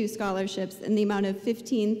gave 2 scholarships in the amount of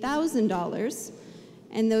 $15,000,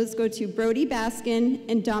 and those go to Brody Baskin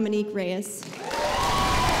and Dominique Reyes.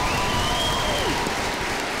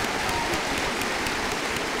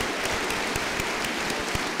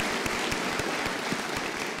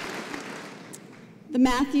 The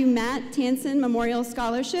Matthew Matt Tansen Memorial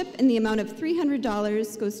Scholarship in the amount of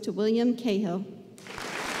 $300 goes to William Cahill.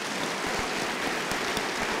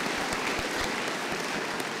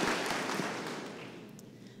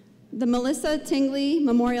 The Melissa Tingley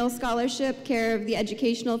Memorial Scholarship, care of the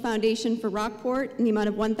Educational Foundation for Rockport, in the amount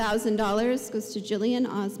of $1,000 goes to Jillian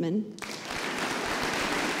Osmond.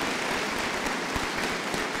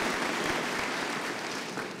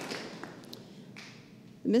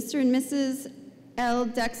 The Mr. and Mrs. L.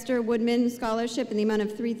 Dexter Woodman Scholarship in the amount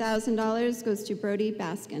of $3,000 goes to Brody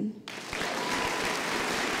Baskin.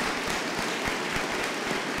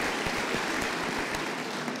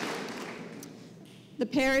 The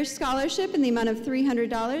Parish Scholarship in the amount of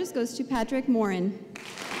 $300 goes to Patrick Morin.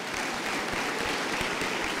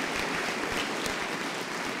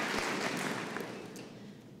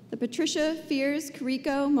 The Patricia Fears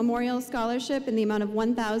Carrico Memorial Scholarship in the amount of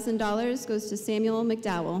 $1,000 goes to Samuel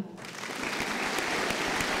McDowell.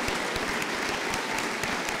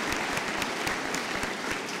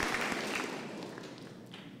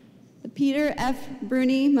 Peter F.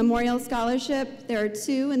 Bruni Memorial Scholarship, there are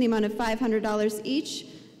 2 in the amount of $500 each,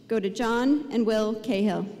 go to John and Will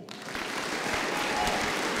Cahill.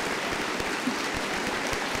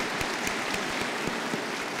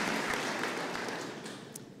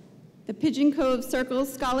 The Pigeon Cove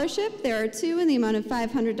Circles Scholarship, there are 2 in the amount of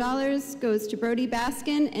 $500, goes to Brody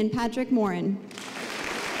Baskin and Patrick Morin.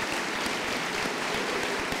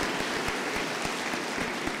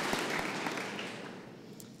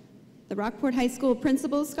 The Rockport High School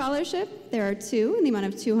Principal Scholarship, there are 2 in the amount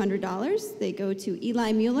of $200. They go to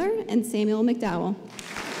Eli Mueller and Samuel McDowell.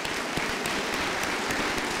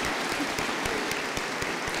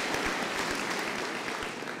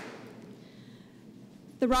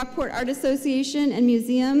 The Rockport Art Association and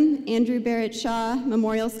Museum Andrew Barrett Shaw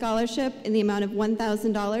Memorial Scholarship in the amount of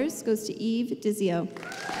 $1,000 goes to Eve Dizio.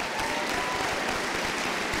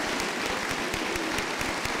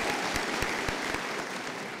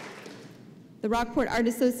 The Rockport Art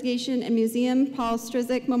Association and Museum Paul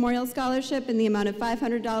Strzyk Memorial Scholarship in the amount of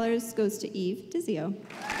 $500 goes to Eve Dizio.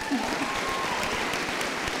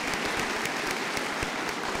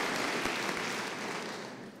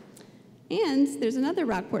 And there's another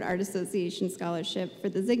Rockport Art Association scholarship for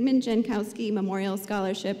the Zygmunt Jankowski Memorial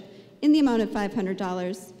Scholarship in the amount of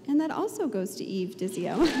 $500, and that also goes to Eve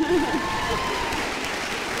Dizio.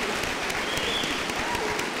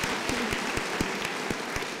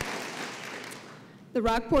 The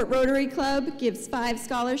Rockport Rotary Club gives 5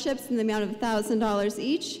 scholarships in the amount of $1,000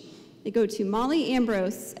 each. They go to Molly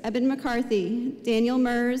Ambrose, Eben McCarthy, Daniel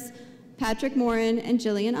Mers, Patrick Morin, and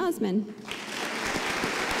Jillian Osmond.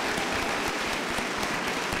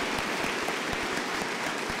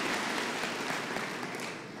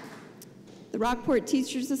 Rockport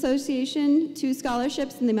Teachers Association 2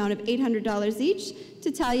 scholarships in the amount of $800 each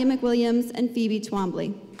to Talia McWilliams and Phoebe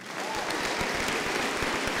Twombly.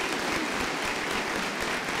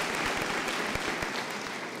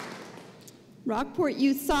 Rockport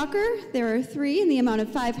Youth Soccer, there are 3 in the amount of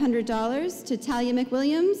 $500 to Talia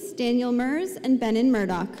McWilliams, Daniel Mers, and Benin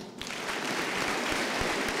Murdoch.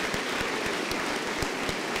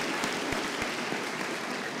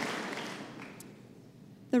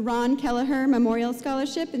 The Ron Kelleher Memorial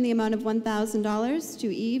Scholarship in the amount of $1,000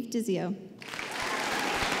 to Eve Dizio.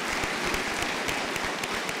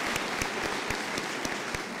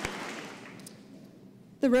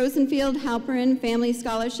 The Rosenfield Halperin Family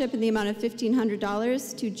Scholarship in the amount of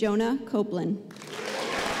 $1,500 to Jonah Copeland.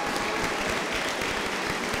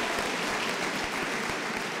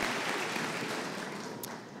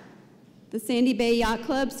 The Sandy Bay Yacht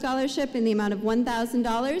Club Scholarship in the amount of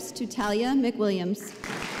 $1,000 to Talia McWilliams.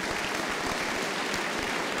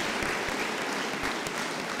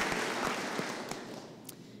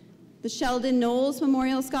 The Sheldon Knowles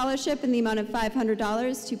Memorial Scholarship in the amount of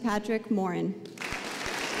 $500 to Patrick Morin.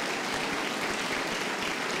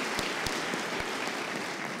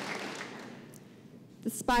 The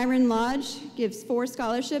Spyron Lodge gives 4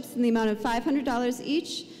 scholarships in the amount of $500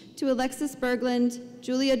 each to Alexis Berglund,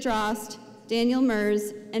 Julia Drost, Daniel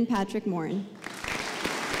Mers, and Patrick Morin.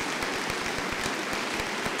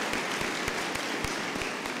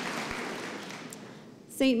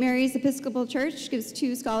 St. Mary's Episcopal Church gives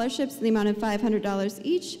 2 scholarships in the amount of $500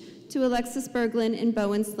 each to Alexis Berglund and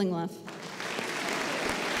Bowen Slingluff.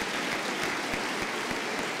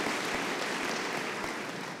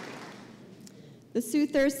 The Sue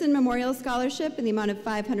Thurston Memorial Scholarship in the amount of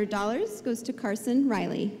 $500 goes to Carson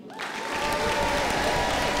Riley.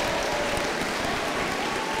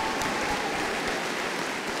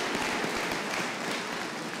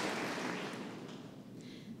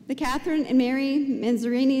 The Catherine and Mary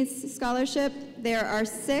Manzarini's Scholarship, there are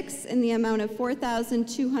 6 in the amount of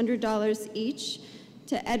 $4,200 each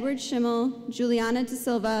to Edward Schimmel, Juliana De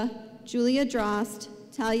Silva, Julia Drost,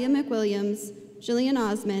 Talia McWilliams, Jillian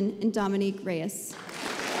Osman, and Dominique Reyes.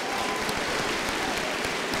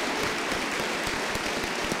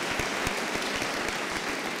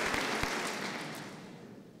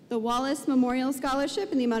 The Wallace Memorial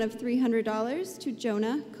Scholarship in the amount of $300 to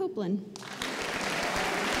Jonah Copeland.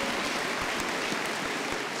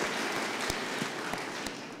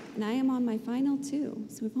 And I am on my final 2,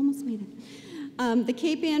 so we've almost made it. The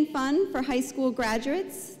Cape Ann Fund for high school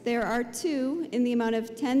graduates, there are 2 in the amount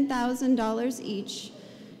of $10,000 each,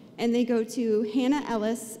 and they go to Hannah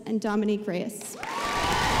Ellis and Dominique Reyes.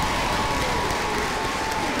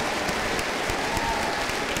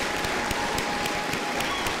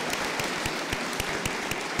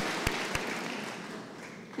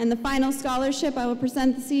 And the final scholarship I will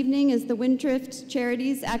present this evening is the Windrift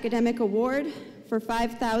Charities Academic Award for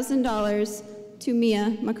 $5,000 to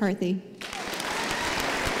Mia McCarthy.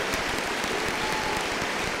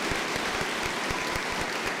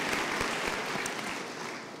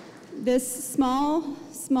 This small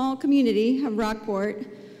community of Rockport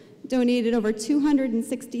donated over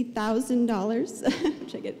 $260,000,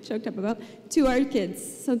 which I get choked up about, to our kids.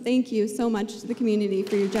 So thank you so much to the community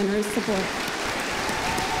for your generous support.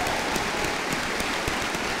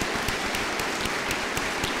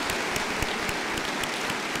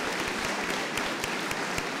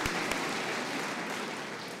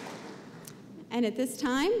 And at this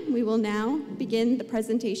time, we will now begin the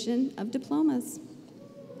presentation of diplomas.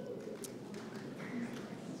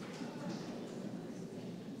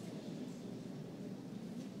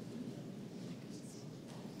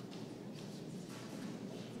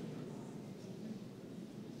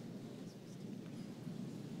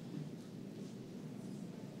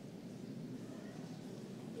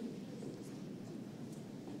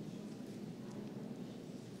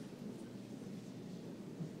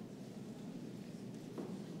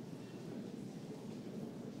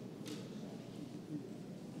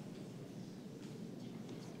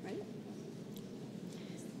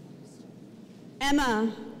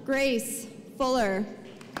 Emma Grace Fuller.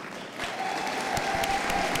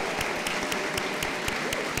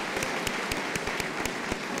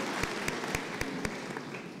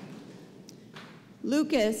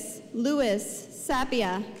 Lucas Lewis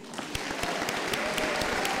Sapia.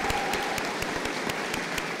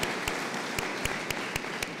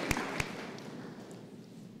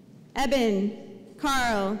 Eben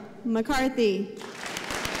Carl McCarthy.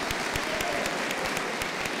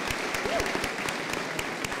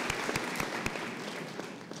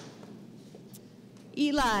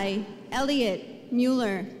 Eli Elliott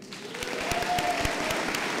Mueller.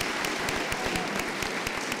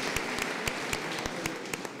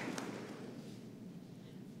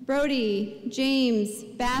 Brody James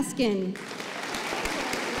Baskin.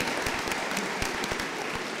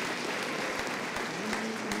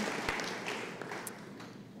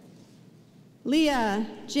 Leah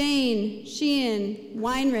Jane Sheehan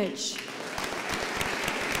Weinrich.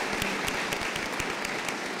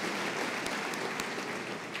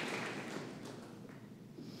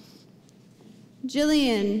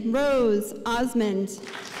 Jillian Rose Osmond.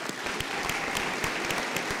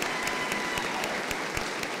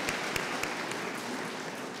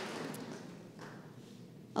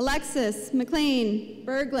 Alexis McLean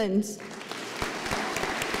Berglund.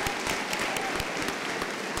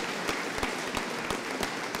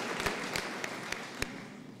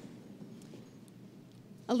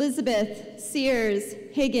 Elizabeth Sears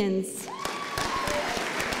Higgins.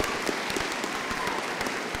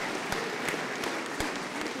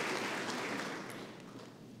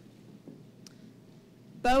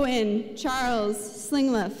 Bowen Charles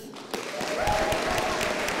Slingliff.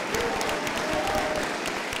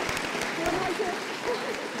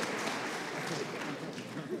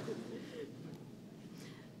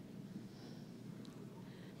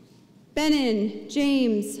 Benin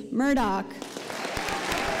James Murdoch. Good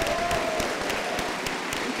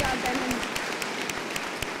job, Benin.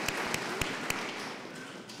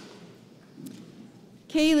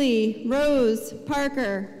 Kaylee Rose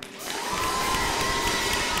Parker.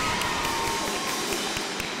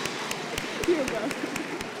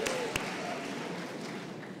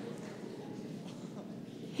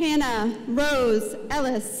 Hannah Rose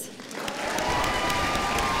Ellis.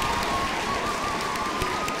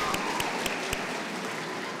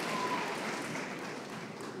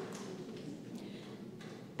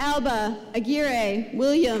 Alba Aguirre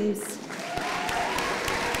Williams.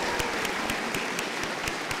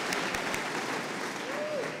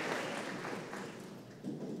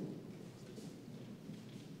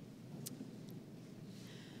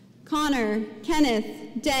 Connor Kenneth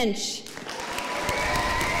Dench.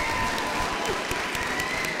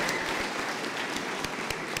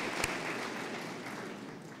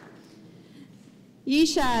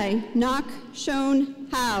 Yishai Nok Shon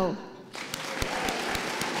Hao.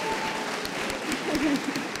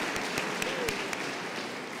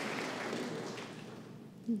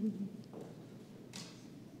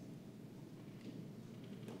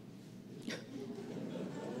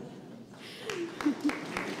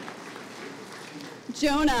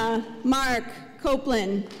 Jonah Mark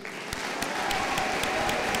Copeland.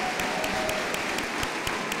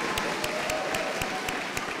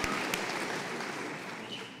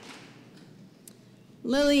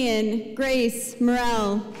 Lillian Grace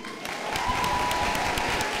Morel.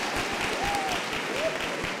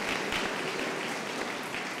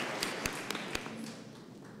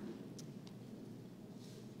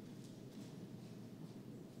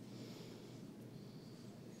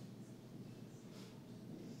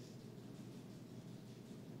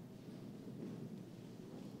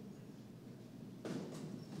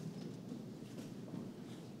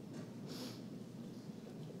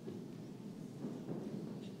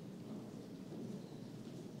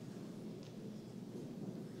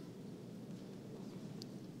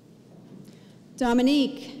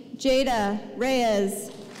 Dominique Jada Reyes.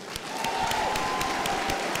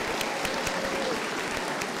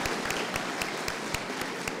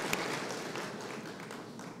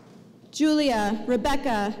 Julia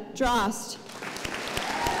Rebecca Drost.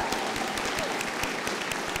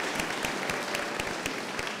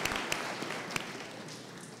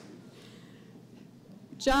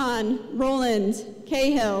 John Roland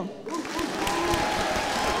Cahill.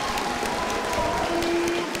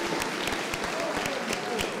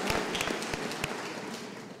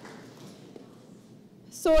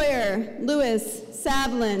 Sawyer Lewis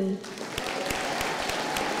Savlin.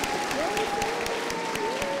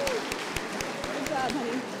 Good job,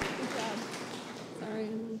 honey. Good job. Sorry.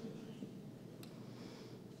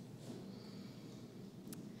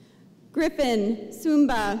 Griffin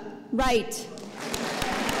Sumba Wright.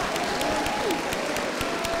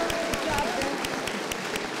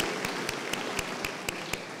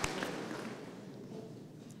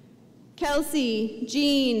 Kelsey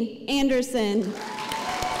Jean Anderson.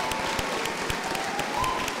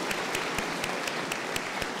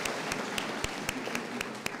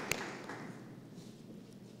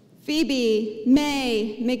 Phoebe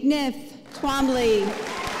May McNiff Twombly.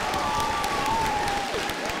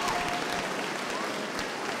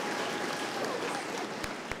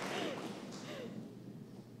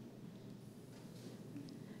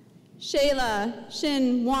 Shayla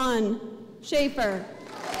Shin Wan Schaefer.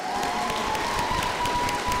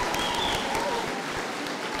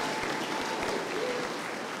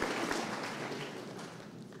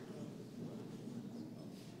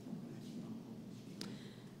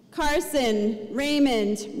 Carson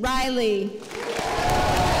Raymond Riley.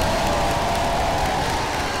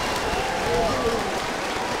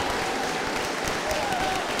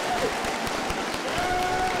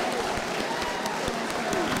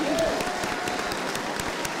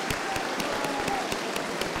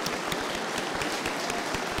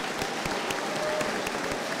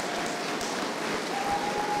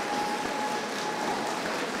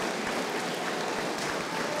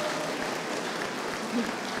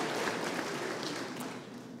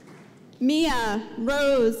 Mia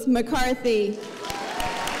Rose McCarthy.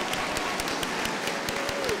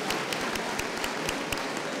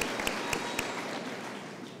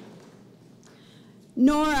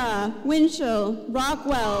 Nora Winchell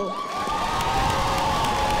Rockwell.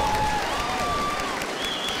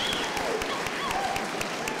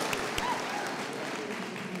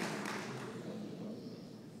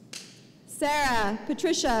 Sarah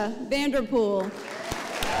Patricia Vanderpool.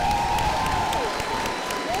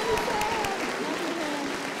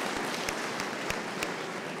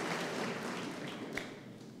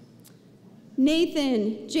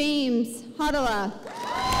 Nathan James Hodala.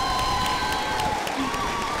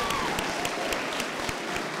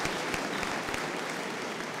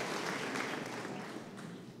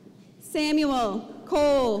 Samuel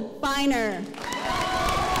Cole Finer.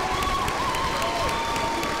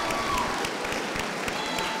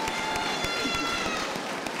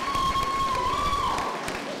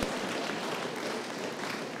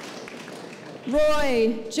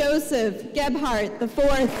 Roy Joseph Gebhardt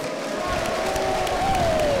IV.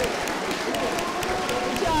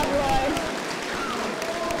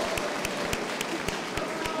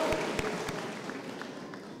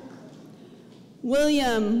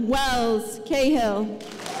 William Wells Cahill.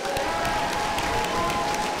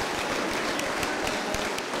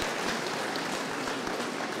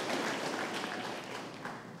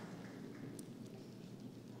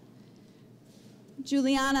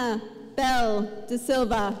 Juliana Bell De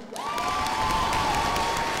Silva.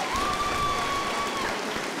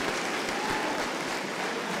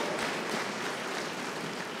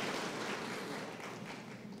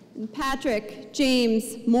 And Patrick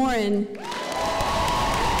James Morin.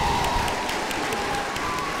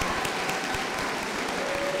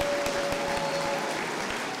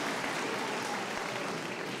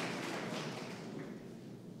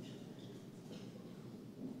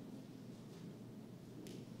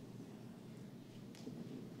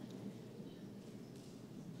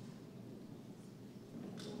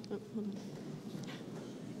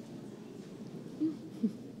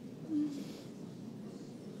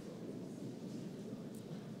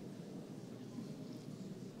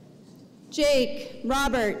 Jake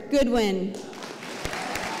Robert Goodwin.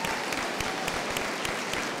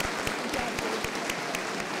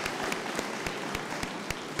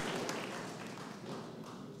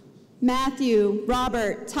 Matthew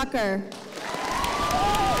Robert Tucker.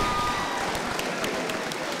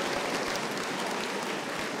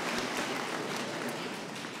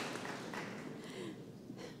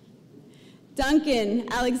 Duncan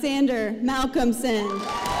Alexander Malcolmson.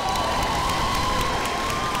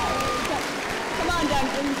 Come on,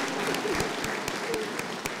 Duncan.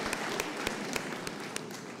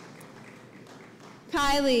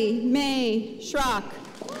 Kylie May Schrock.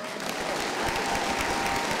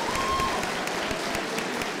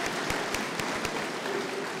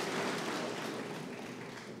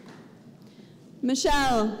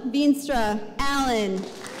 Michelle Veenstra Allen.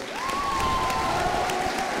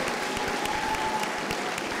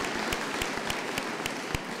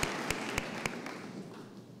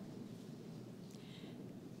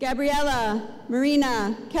 Gabriella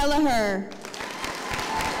Marina Kelleher.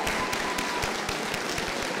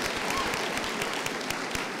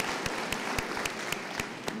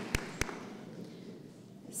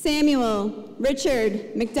 Samuel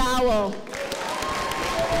Richard McDowell.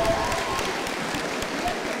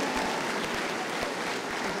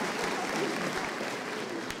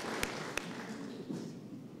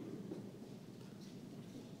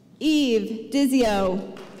 Eve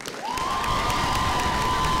Dizio.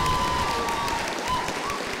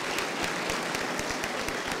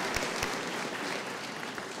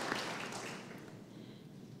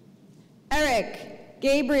 Eric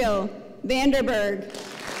Gabriel Vanderberg.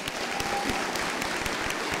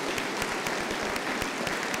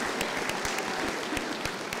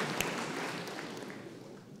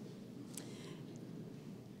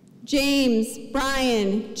 James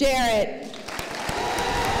Brian Jarrett.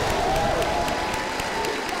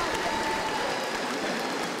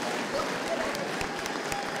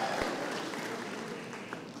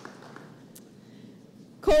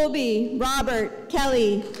 Colby Robert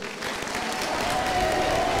Kelly.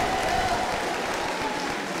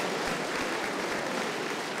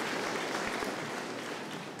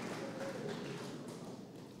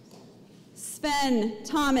 Sven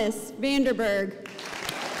Thomas Vanderberg.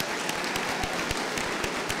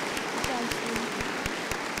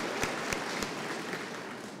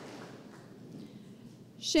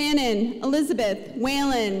 Shannon Elizabeth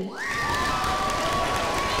Whalen.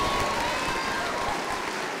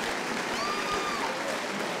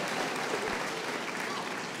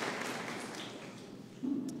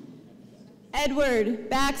 Edward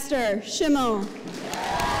Baxter Schimmel.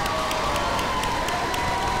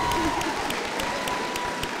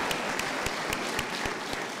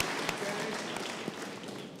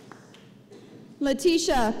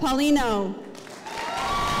 Letitia Paulino.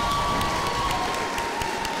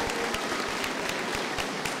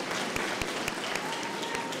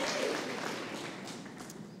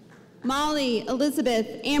 Molly Elizabeth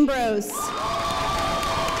Ambrose.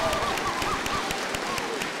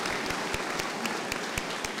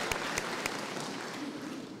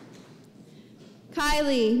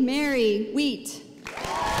 Kylie Mary Wheat.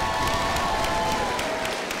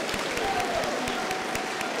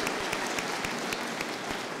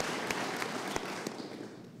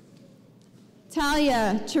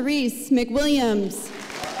 Talia Therese McWilliams.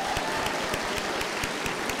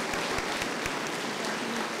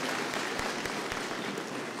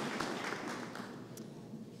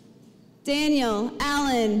 Daniel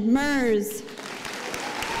Allen Mers.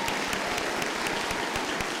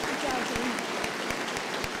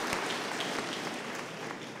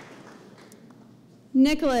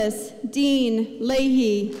 Nicholas Dean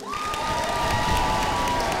Leahy.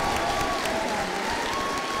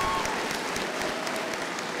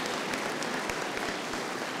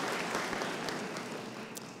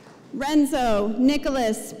 Renzo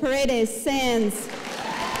Nicholas Paredes Sands.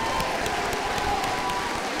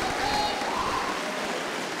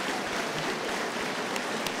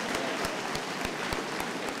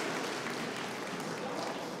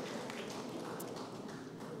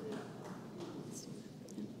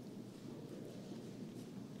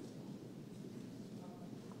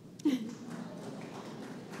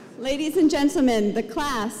 Ladies and gentlemen, the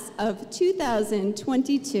class of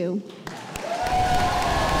 2022.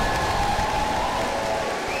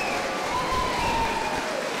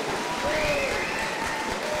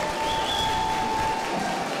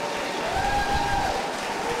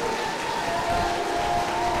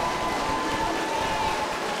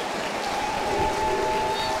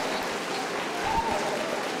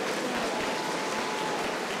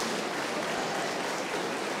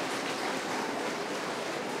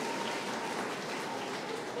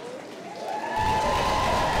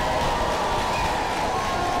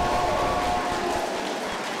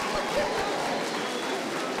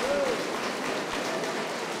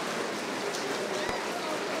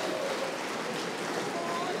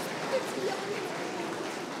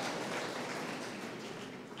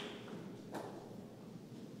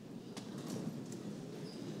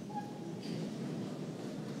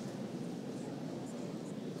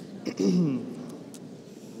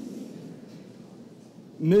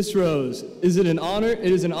 Miss Rose, it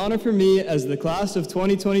is an honor for me as the class of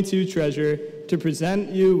 2022 treasurer to present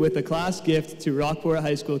you with a class gift to Rockport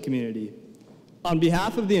High School community. On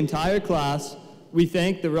behalf of the entire class, we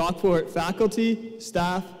thank the Rockport faculty,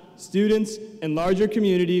 staff, students, and larger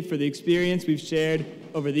community for the experience we've shared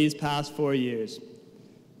over these past 4 years.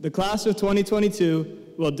 The class of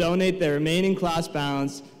 2022 will donate their remaining class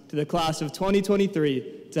balance to the class of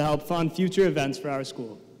 2023 to help fund future events for our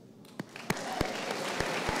school.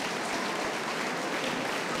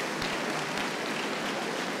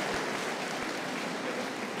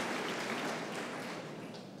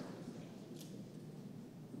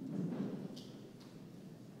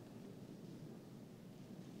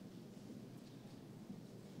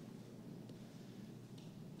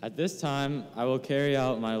 At this time, I will carry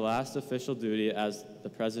out my last official duty as the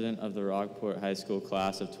president of the Rockport High School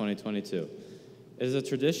class of 2022. It is a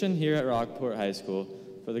tradition here at Rockport High School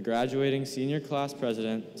for the graduating senior class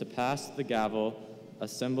president to pass the gavel, a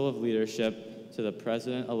symbol of leadership, to the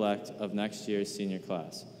president-elect of next year's senior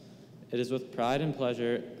class. It is with pride and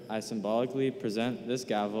pleasure I symbolically present this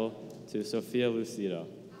gavel to Sophia Lucido.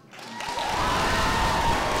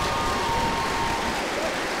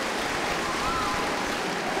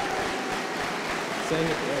 Say it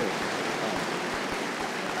there.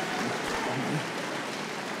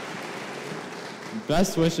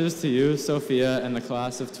 Best wishes to you, Sophia, and the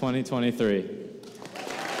class of 2023.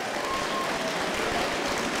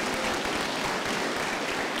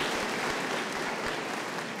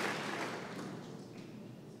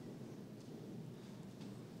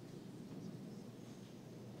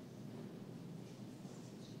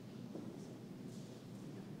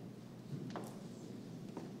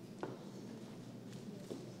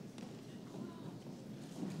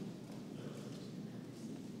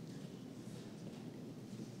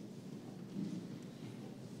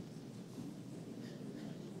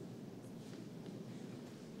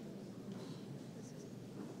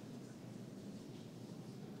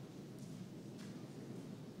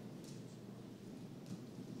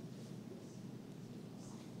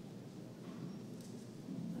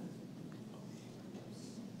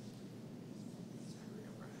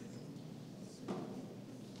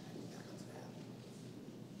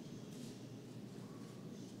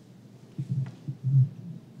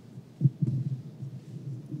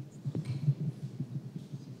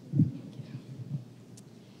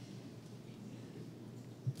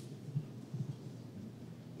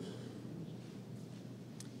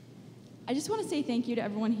 I just want to say thank you to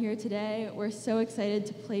everyone here today. We're so excited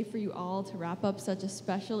to play for you all to wrap up such a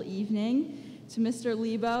special evening. To Mr.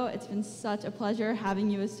 Lebo, it's been such a pleasure having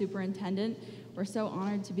you as superintendent. We're so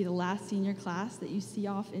honored to be the last senior class that you see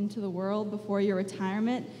off into the world before your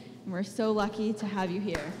retirement, and we're so lucky to have you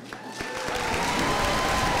here.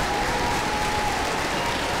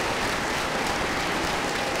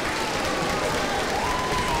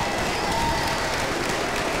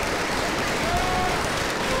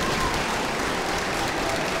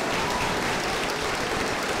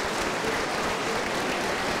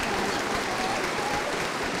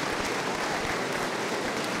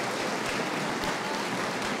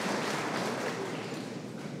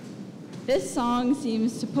 This song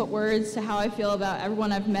seems to put words to how I feel about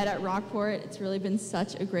everyone I've met at Rockport. It's really been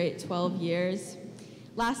such a great 12 years.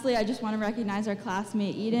 Lastly, I just want to recognize our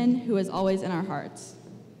classmate Eden, who is always in our hearts.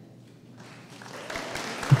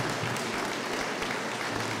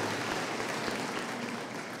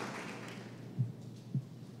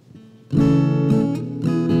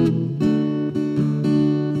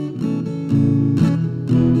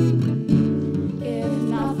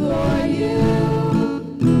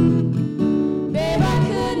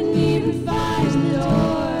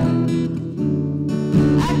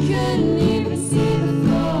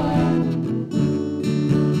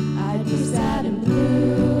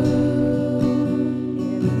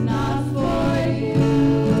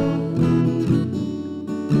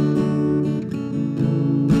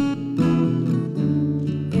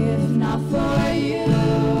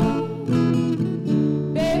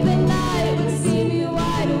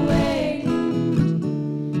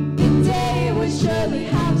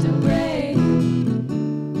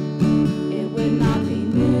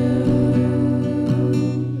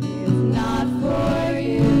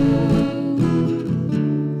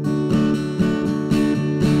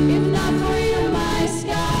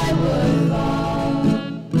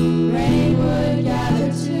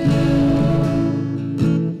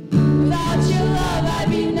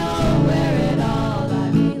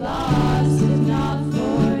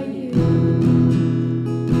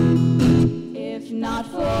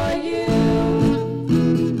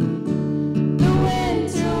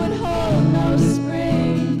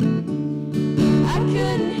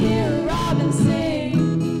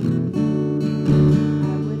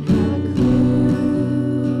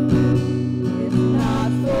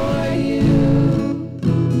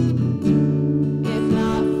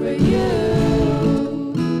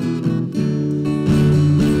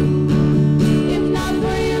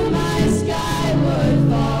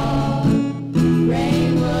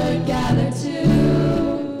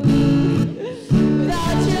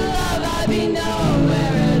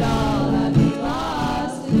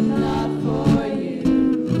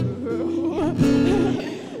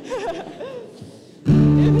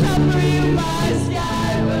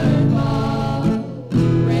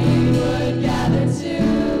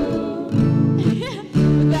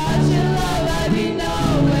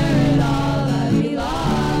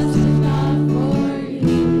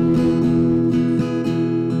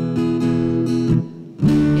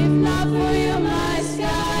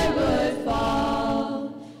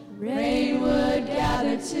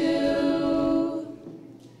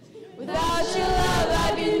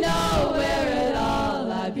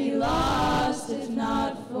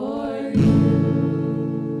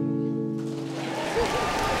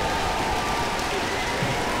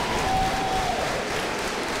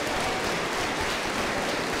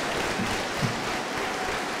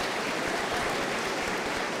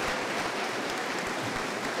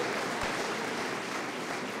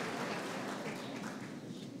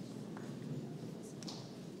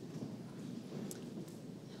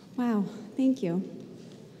 Wow, thank you.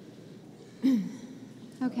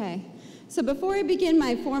 Okay, so before I begin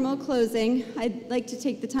my formal closing, I'd like to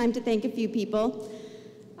take the time to thank a few people.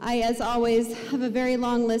 I, as always, have a very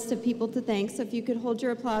long list of people to thank, so if you could hold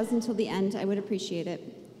your applause until the end, I would appreciate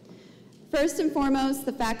it. First and foremost,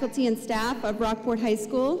 the faculty and staff of Rockport High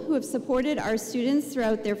School who have supported our students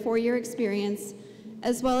throughout their four-year experience,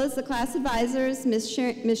 as well as the class advisors, Ms.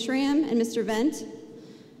 Schramm and Mr. Vent,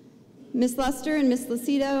 Ms. Luster and Ms.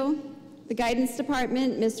 Lucido, the guidance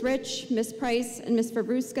department, Ms. Rich, Ms. Price, and Ms.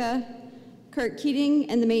 Fabruska, Kurt Keating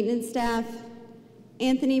and the maintenance staff,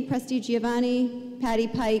 Anthony Prestigiovanni, Patty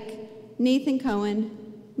Pike, Nathan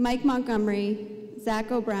Cohen, Mike Montgomery,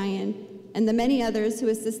 Zach O'Brien, and the many others who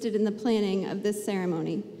assisted in the planning of this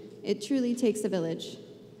ceremony. It truly takes a village.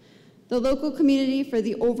 The local community for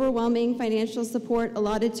the overwhelming financial support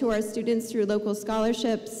allotted to our students through local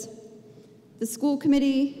scholarships, the school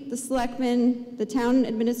committee, the selectmen, the town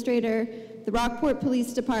administrator, the Rockport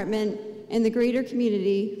Police Department, and the greater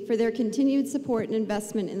community for their continued support and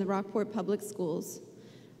investment in the Rockport Public Schools.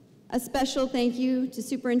 A special thank you to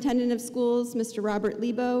Superintendent of Schools, Mr. Robert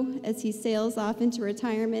Lebo, as he sails off into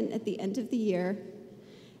retirement at the end of the year.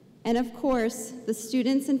 And of course, the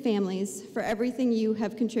students and families for everything you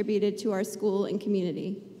have contributed to our school and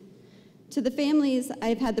community. To the families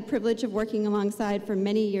I've had the privilege of working alongside for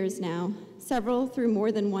many years now, several through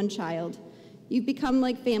more than one child, you've become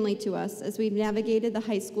like family to us as we've navigated the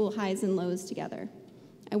high school highs and lows together.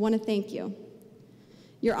 I want to thank you.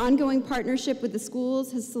 Your ongoing partnership with the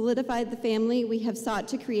schools has solidified the family we have sought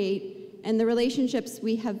to create, and the relationships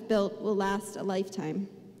we have built will last a lifetime.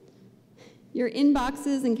 Your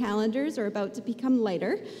inboxes and calendars are about to become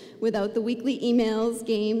lighter without the weekly emails,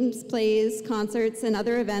 games, plays, concerts, and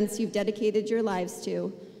other events you've dedicated your lives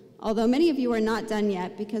to, although many of you are not done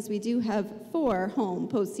yet because we do have 4 home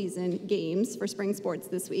postseason games for spring sports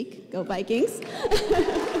this week. Go Vikings.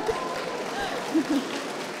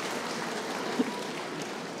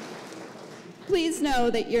 Please know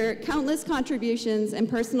that your countless contributions and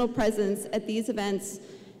personal presence at these events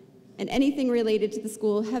and anything related to the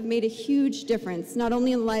school have made a huge difference, not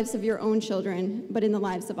only in the lives of your own children, but in the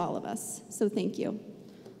lives of all of us. So thank you.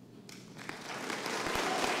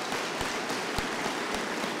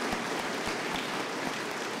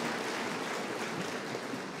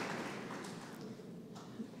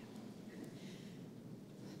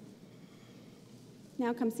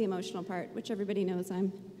 Now comes the emotional part, which everybody knows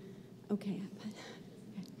I'm okay at.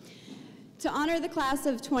 To honor the class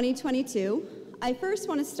of 2022, I first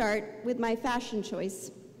want to start with my fashion choice.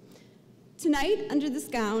 Tonight, under this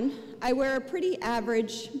gown, I wear a pretty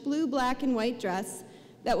average blue, black, and white dress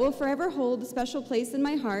that will forever hold a special place in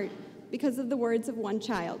my heart because of the words of one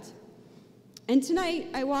child. And tonight,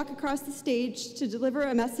 I walk across the stage to deliver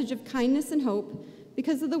a message of kindness and hope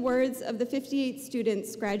because of the words of the 58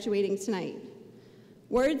 students graduating tonight.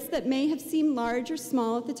 Words that may have seemed large or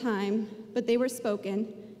small at the time, but they were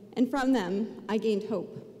spoken, and from them, I gained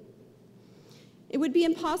hope. It would be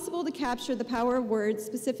impossible to capture the power of words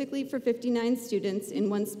specifically for 59 students in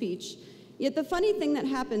one speech, yet the funny thing that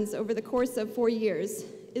happens over the course of 4 years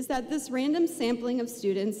is that this random sampling of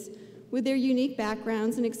students with their unique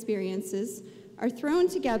backgrounds and experiences are thrown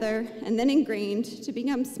together and then ingrained to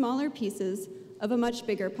become smaller pieces of a much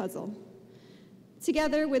bigger puzzle.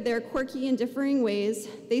 Together with their quirky and differing ways,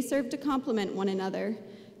 they serve to complement one another,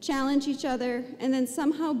 challenge each other, and then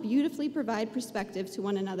somehow beautifully provide perspective to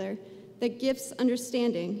one another that gifts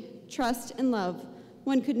understanding, trust, and love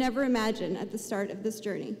one could never imagine at the start of this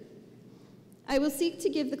journey. I will seek to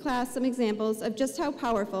give the class some examples of just how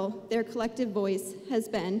powerful their collective voice has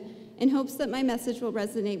been in hopes that my message will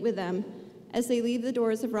resonate with them as they leave the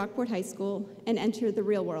doors of Rockport High School and enter the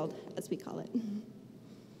real world, as we call it.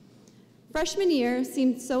 Freshman year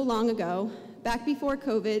seemed so long ago, back before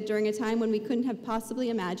COVID, during a time when we couldn't have possibly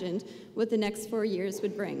imagined what the next 4 years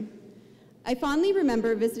would bring. I fondly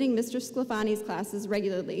remember visiting Mr. Sclafani's classes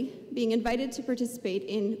regularly, being invited to participate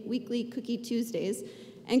in weekly Cookie Tuesdays,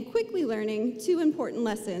 and quickly learning 2 important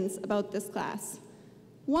lessons about this class.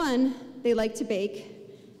 1, they like to bake,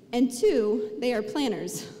 and 2, they are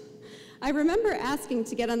planners. I remember asking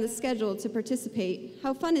to get on the schedule to participate.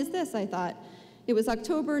 How fun is this, I thought. It was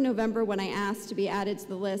October, November when I asked to be added to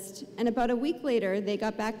the list, and about a week later, they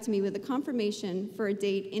got back to me with a confirmation for a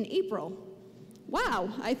date in April. Wow,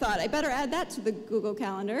 I thought, I better add that to the Google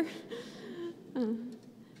Calendar.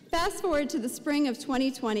 Fast forward to the spring of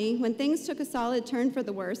 2020, when things took a solid turn for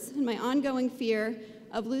the worse, and my ongoing fear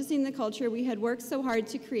of losing the culture we had worked so hard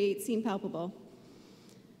to create seemed palpable.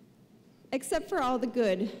 Except for all the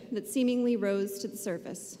good that seemingly rose to the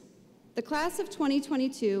surface. The class of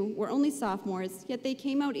 2022 were only sophomores, yet they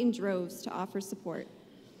came out in droves to offer support.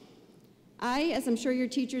 I, as I'm sure your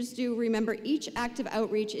teachers do, remember each act of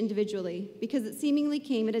outreach individually because it seemingly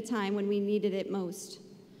came at a time when we needed it most.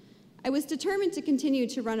 I was determined to continue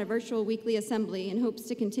to run a virtual weekly assembly in hopes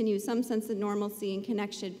to continue some sense of normalcy and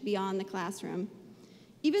connection beyond the classroom.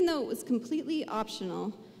 Even though it was completely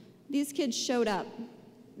optional, these kids showed up.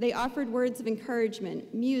 They offered words of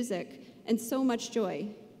encouragement, music, and so much joy.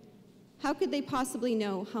 How could they possibly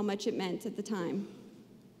know how much it meant at the time?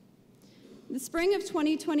 The spring of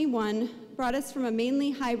 2021 brought us from a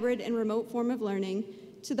mainly hybrid and remote form of learning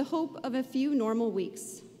to the hope of a few normal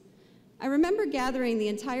weeks. I remember gathering the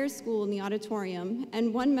entire school in the auditorium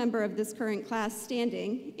and one member of this current class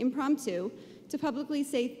standing, impromptu, to publicly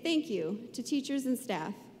say thank you to teachers and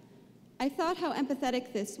staff. I thought how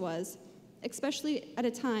empathetic this was, especially at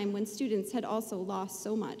a time when students had also lost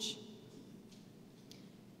so much.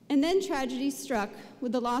 And then tragedy struck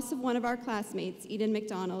with the loss of one of our classmates, Eden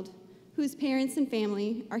McDonald, whose parents and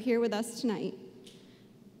family are here with us tonight.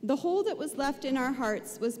 The hole that was left in our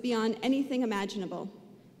hearts was beyond anything imaginable.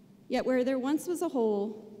 Yet where there once was a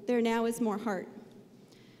hole, there now is more heart.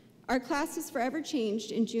 Our class was forever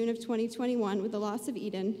changed in June of 2021 with the loss of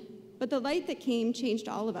Eden, but the light that came changed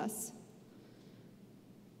all of us.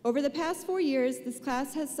 Over the past 4 years, this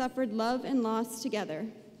class has suffered love and loss together.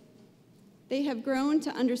 They have grown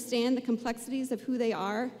to understand the complexities of who they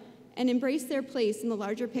are and embrace their place in the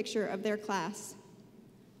larger picture of their class.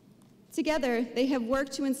 Together, they have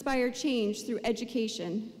worked to inspire change through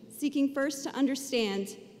education, seeking first to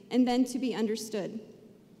understand and then to be understood.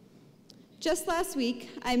 Just last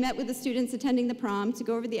week, I met with the students attending the prom to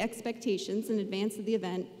go over the expectations in advance of the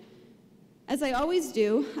event. As I always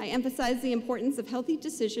do, I emphasize the importance of healthy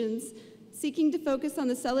decisions, seeking to focus on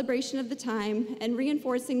the celebration of the time and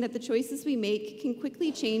reinforcing that the choices we make can quickly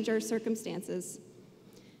change our circumstances.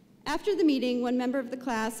 After the meeting, one member of the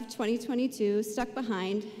class of 2022 stuck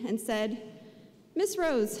behind and said, "Miss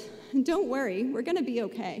Rose, don't worry, we're gonna be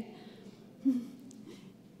okay."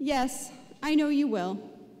 Yes, I know you will,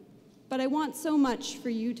 but I want so much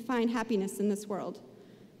for you to find happiness in this world.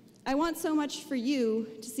 I want so much for you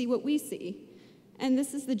to see what we see, and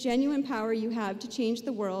this is the genuine power you have to change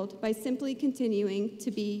the world by simply continuing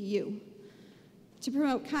to be you, to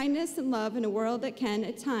promote kindness and love in a world that can,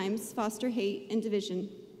 at times, foster hate and division.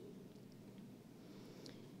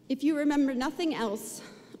 If you remember nothing else,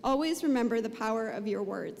 always remember the power of your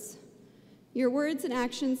words. Your words and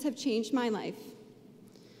actions have changed my life.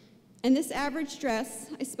 And this average dress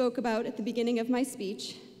I spoke about at the beginning of my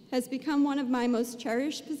speech has become one of my most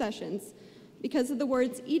cherished possessions because of the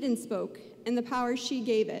words Eden spoke and the power she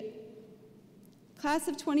gave it. Class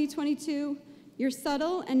of 2022, your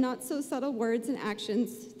subtle and not so subtle words and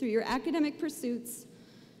actions through your academic pursuits,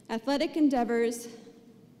 athletic endeavors,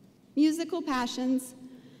 musical passions,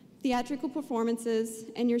 theatrical performances,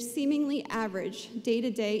 and your seemingly average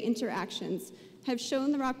day-to-day interactions have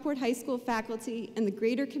shown the Rockport High School faculty and the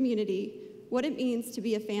greater community what it means to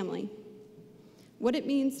be a family, what it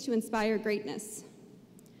means to inspire greatness.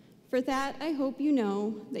 For that, I hope you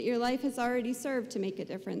know that your life has already served to make a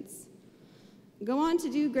difference. Go on to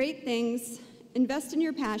do great things, invest in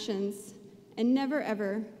your passions, and never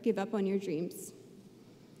ever give up on your dreams.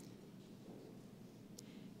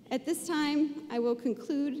 At this time, I will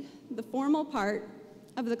conclude the formal part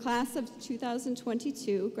of the Class of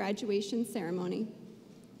 2022 graduation ceremony.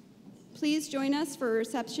 Please join us for a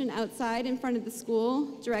reception outside in front of the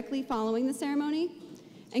school directly following the ceremony.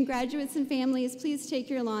 And graduates and families, please take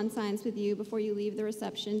your lawn signs with you before you leave the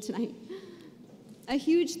reception tonight. A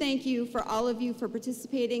huge thank you for all of you for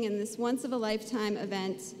participating in this once-of-a-lifetime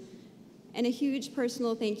event, and a huge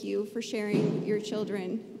personal thank you for sharing your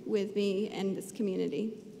children with me and this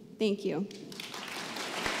community. Thank you.